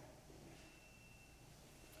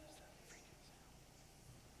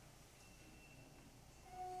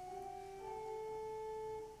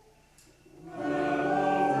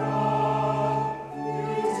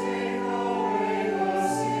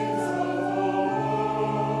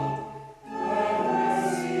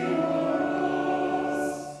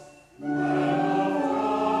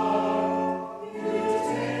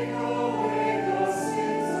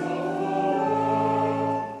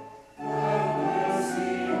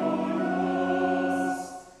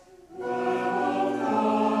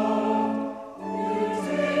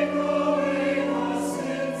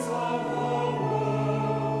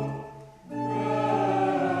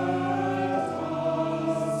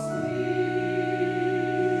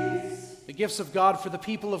 Gifts of God for the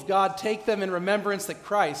people of God, take them in remembrance that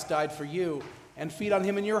Christ died for you, and feed on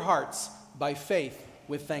him in your hearts by faith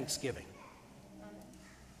with thanksgiving.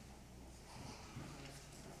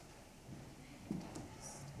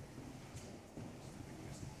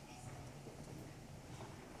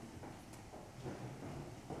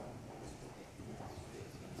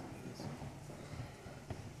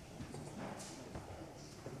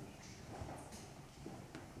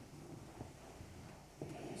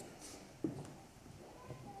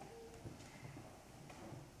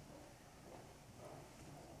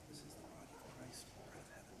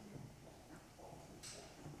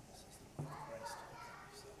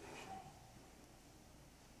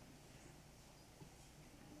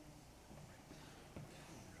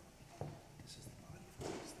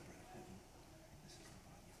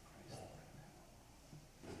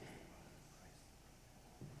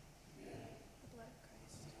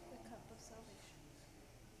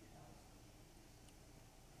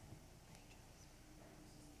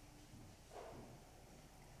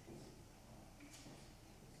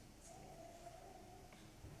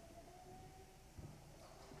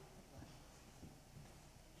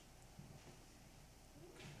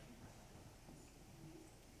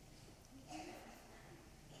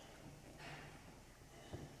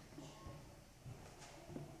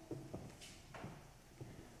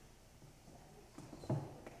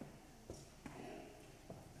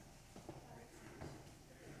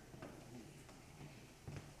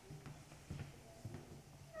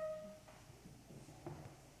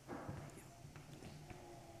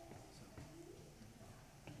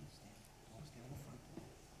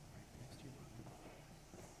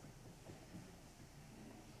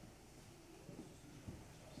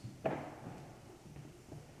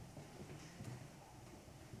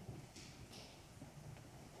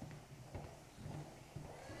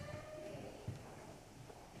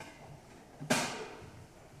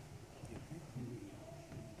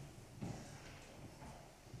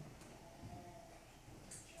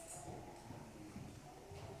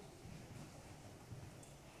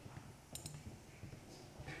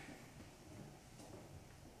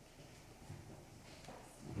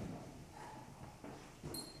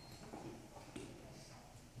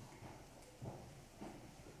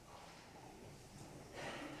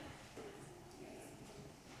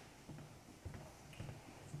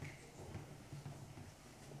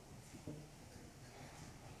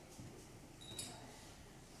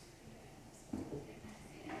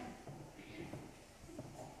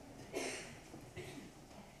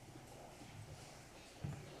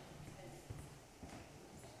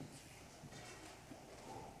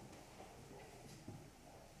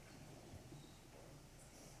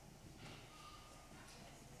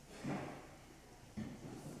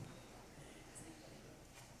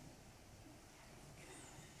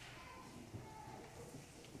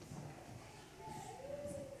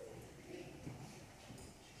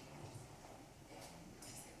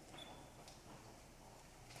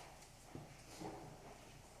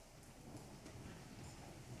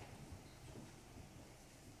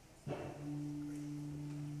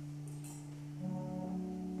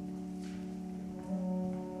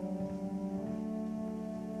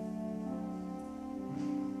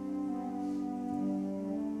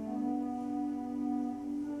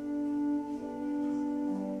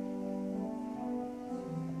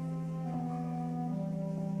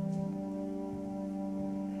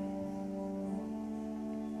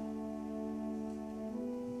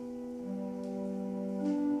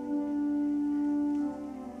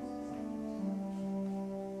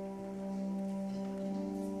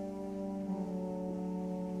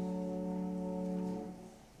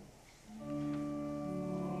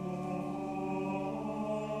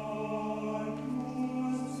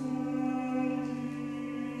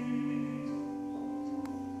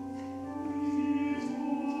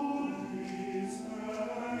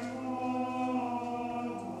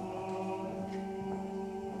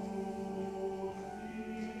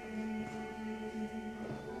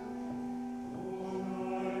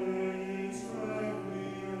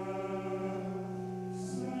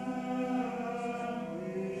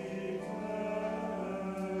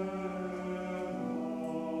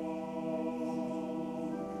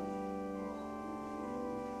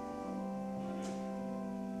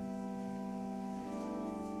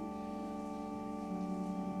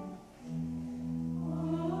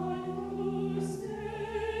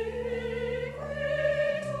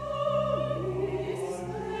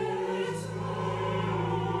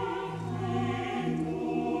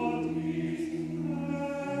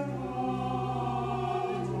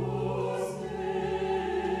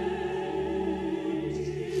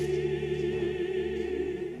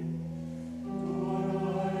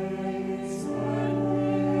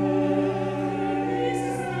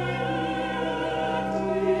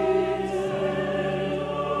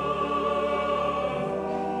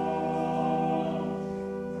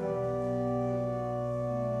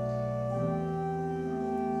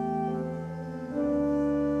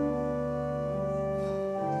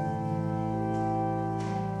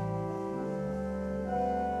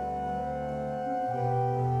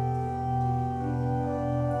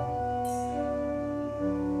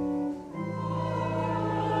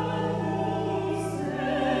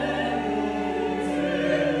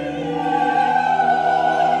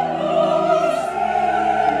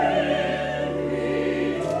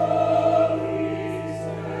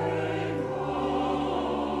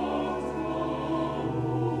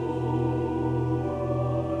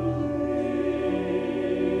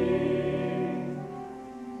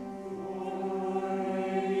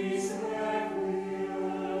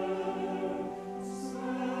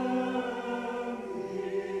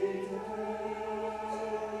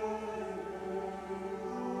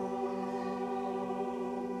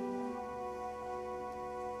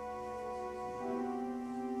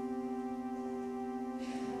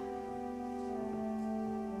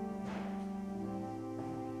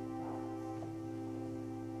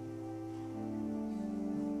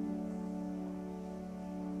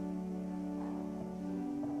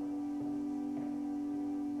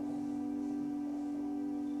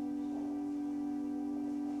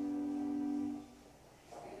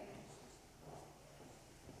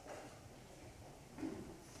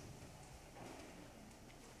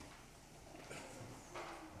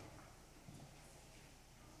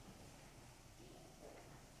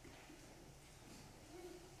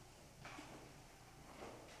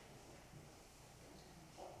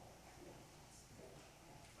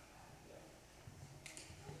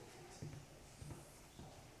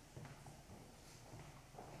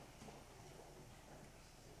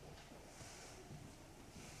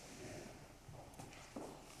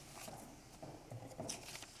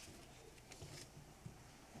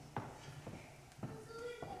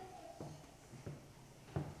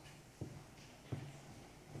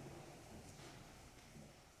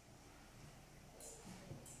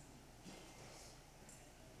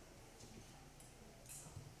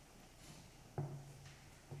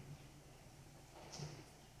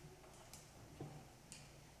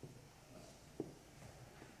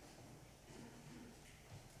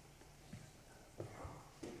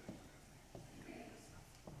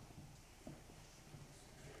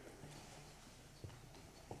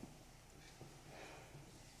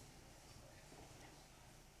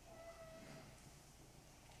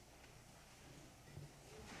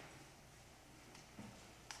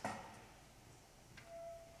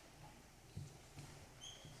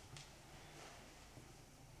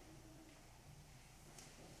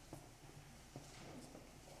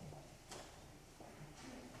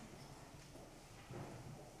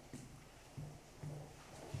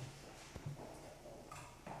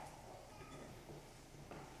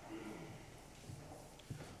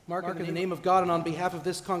 Mark, in the name of God and on behalf of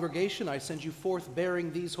this congregation, I send you forth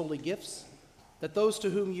bearing these holy gifts, that those to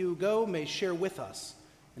whom you go may share with us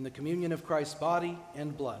in the communion of Christ's body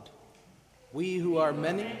and blood. We who are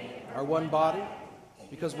many are one body,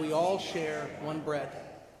 because we all share one bread,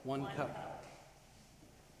 one cup.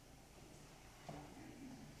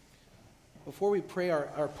 Before we pray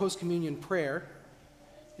our post-communion prayer,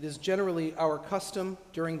 it is generally our custom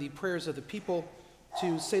during the prayers of the people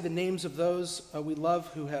to say the names of those we love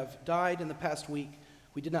who have died in the past week.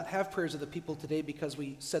 We did not have prayers of the people today because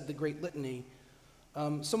we said the Great Litany.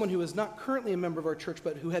 Someone who is not currently a member of our church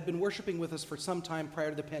but who had been worshiping with us for some time prior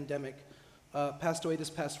to the pandemic passed away this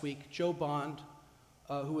past week. Joe Bond,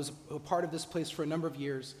 who was a part of this place for a number of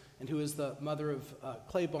years and who is the mother of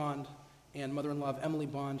Clay Bond and mother-in-law of Emily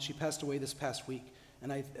Bond. She passed away this past week.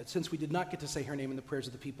 And since we did not get to say her name in the prayers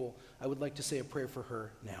of the people, I would like to say a prayer for her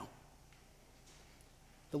now.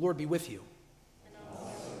 The Lord be with you.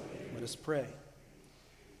 Let us pray.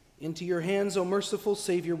 Into your hands, O merciful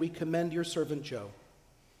Savior, we commend your servant Joe.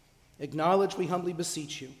 Acknowledge, we humbly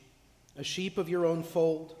beseech you, a sheep of your own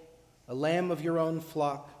fold, a lamb of your own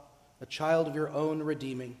flock, a child of your own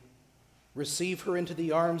redeeming. Receive her into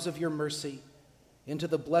the arms of your mercy, into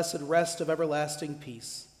the blessed rest of everlasting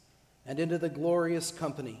peace, and into the glorious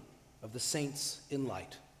company of the saints in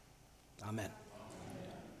light. Amen.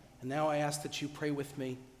 And now I ask that you pray with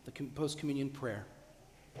me the post-communion prayer.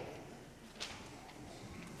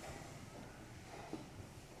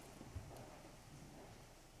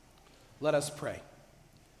 Let us pray.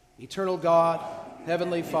 Eternal God,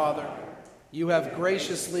 Heavenly Father, you have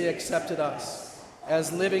graciously accepted us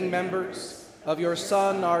as living members of your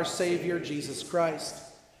Son, our Savior, Jesus Christ,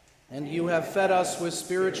 and you have fed us with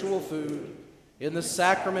spiritual food in the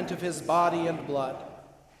sacrament of his body and blood.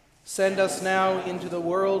 Send us now into the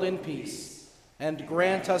world in peace, and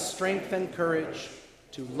grant us strength and courage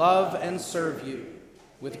to love and serve you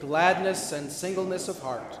with gladness and singleness of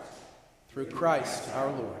heart, through Christ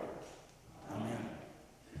our Lord. Amen.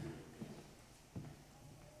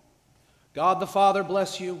 God the Father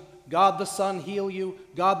bless you. God the Son heal you.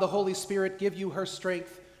 God the Holy Spirit give you her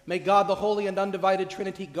strength. May God the Holy and Undivided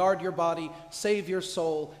Trinity guard your body, save your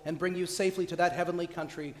soul, and bring you safely to that heavenly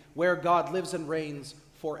country where God lives and reigns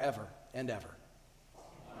forever and ever.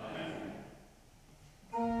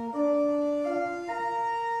 Of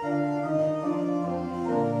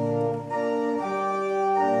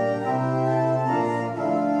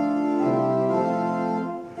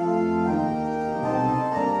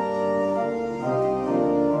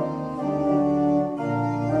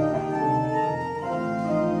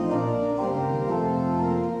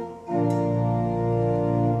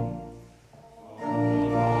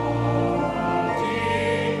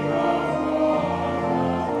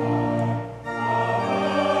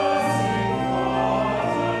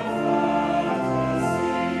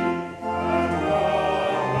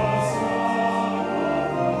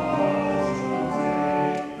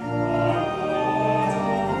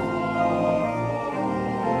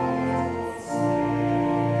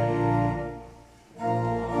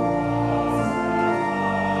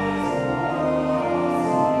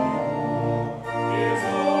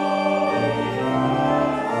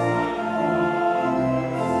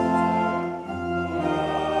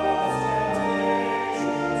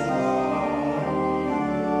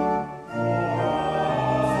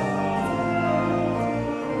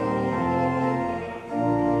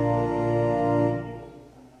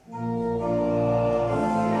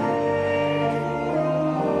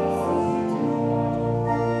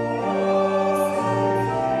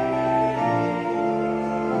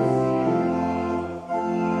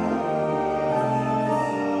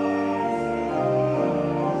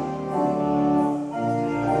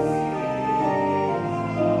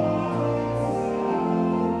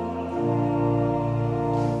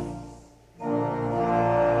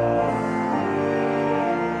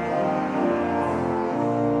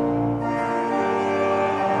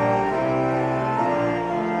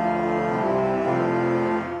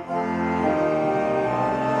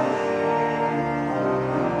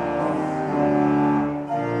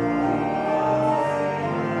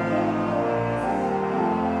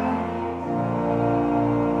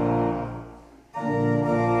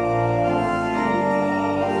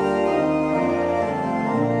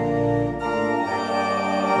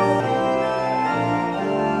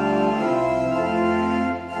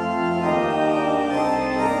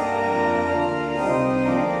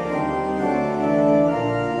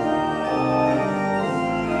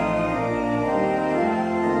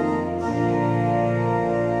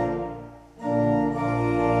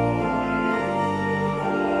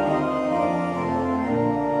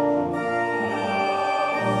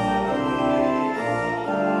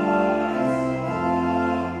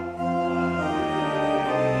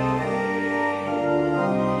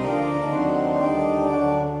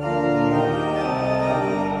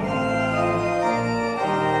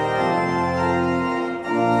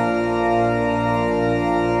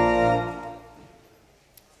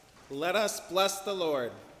Let us bless the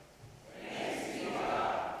Lord.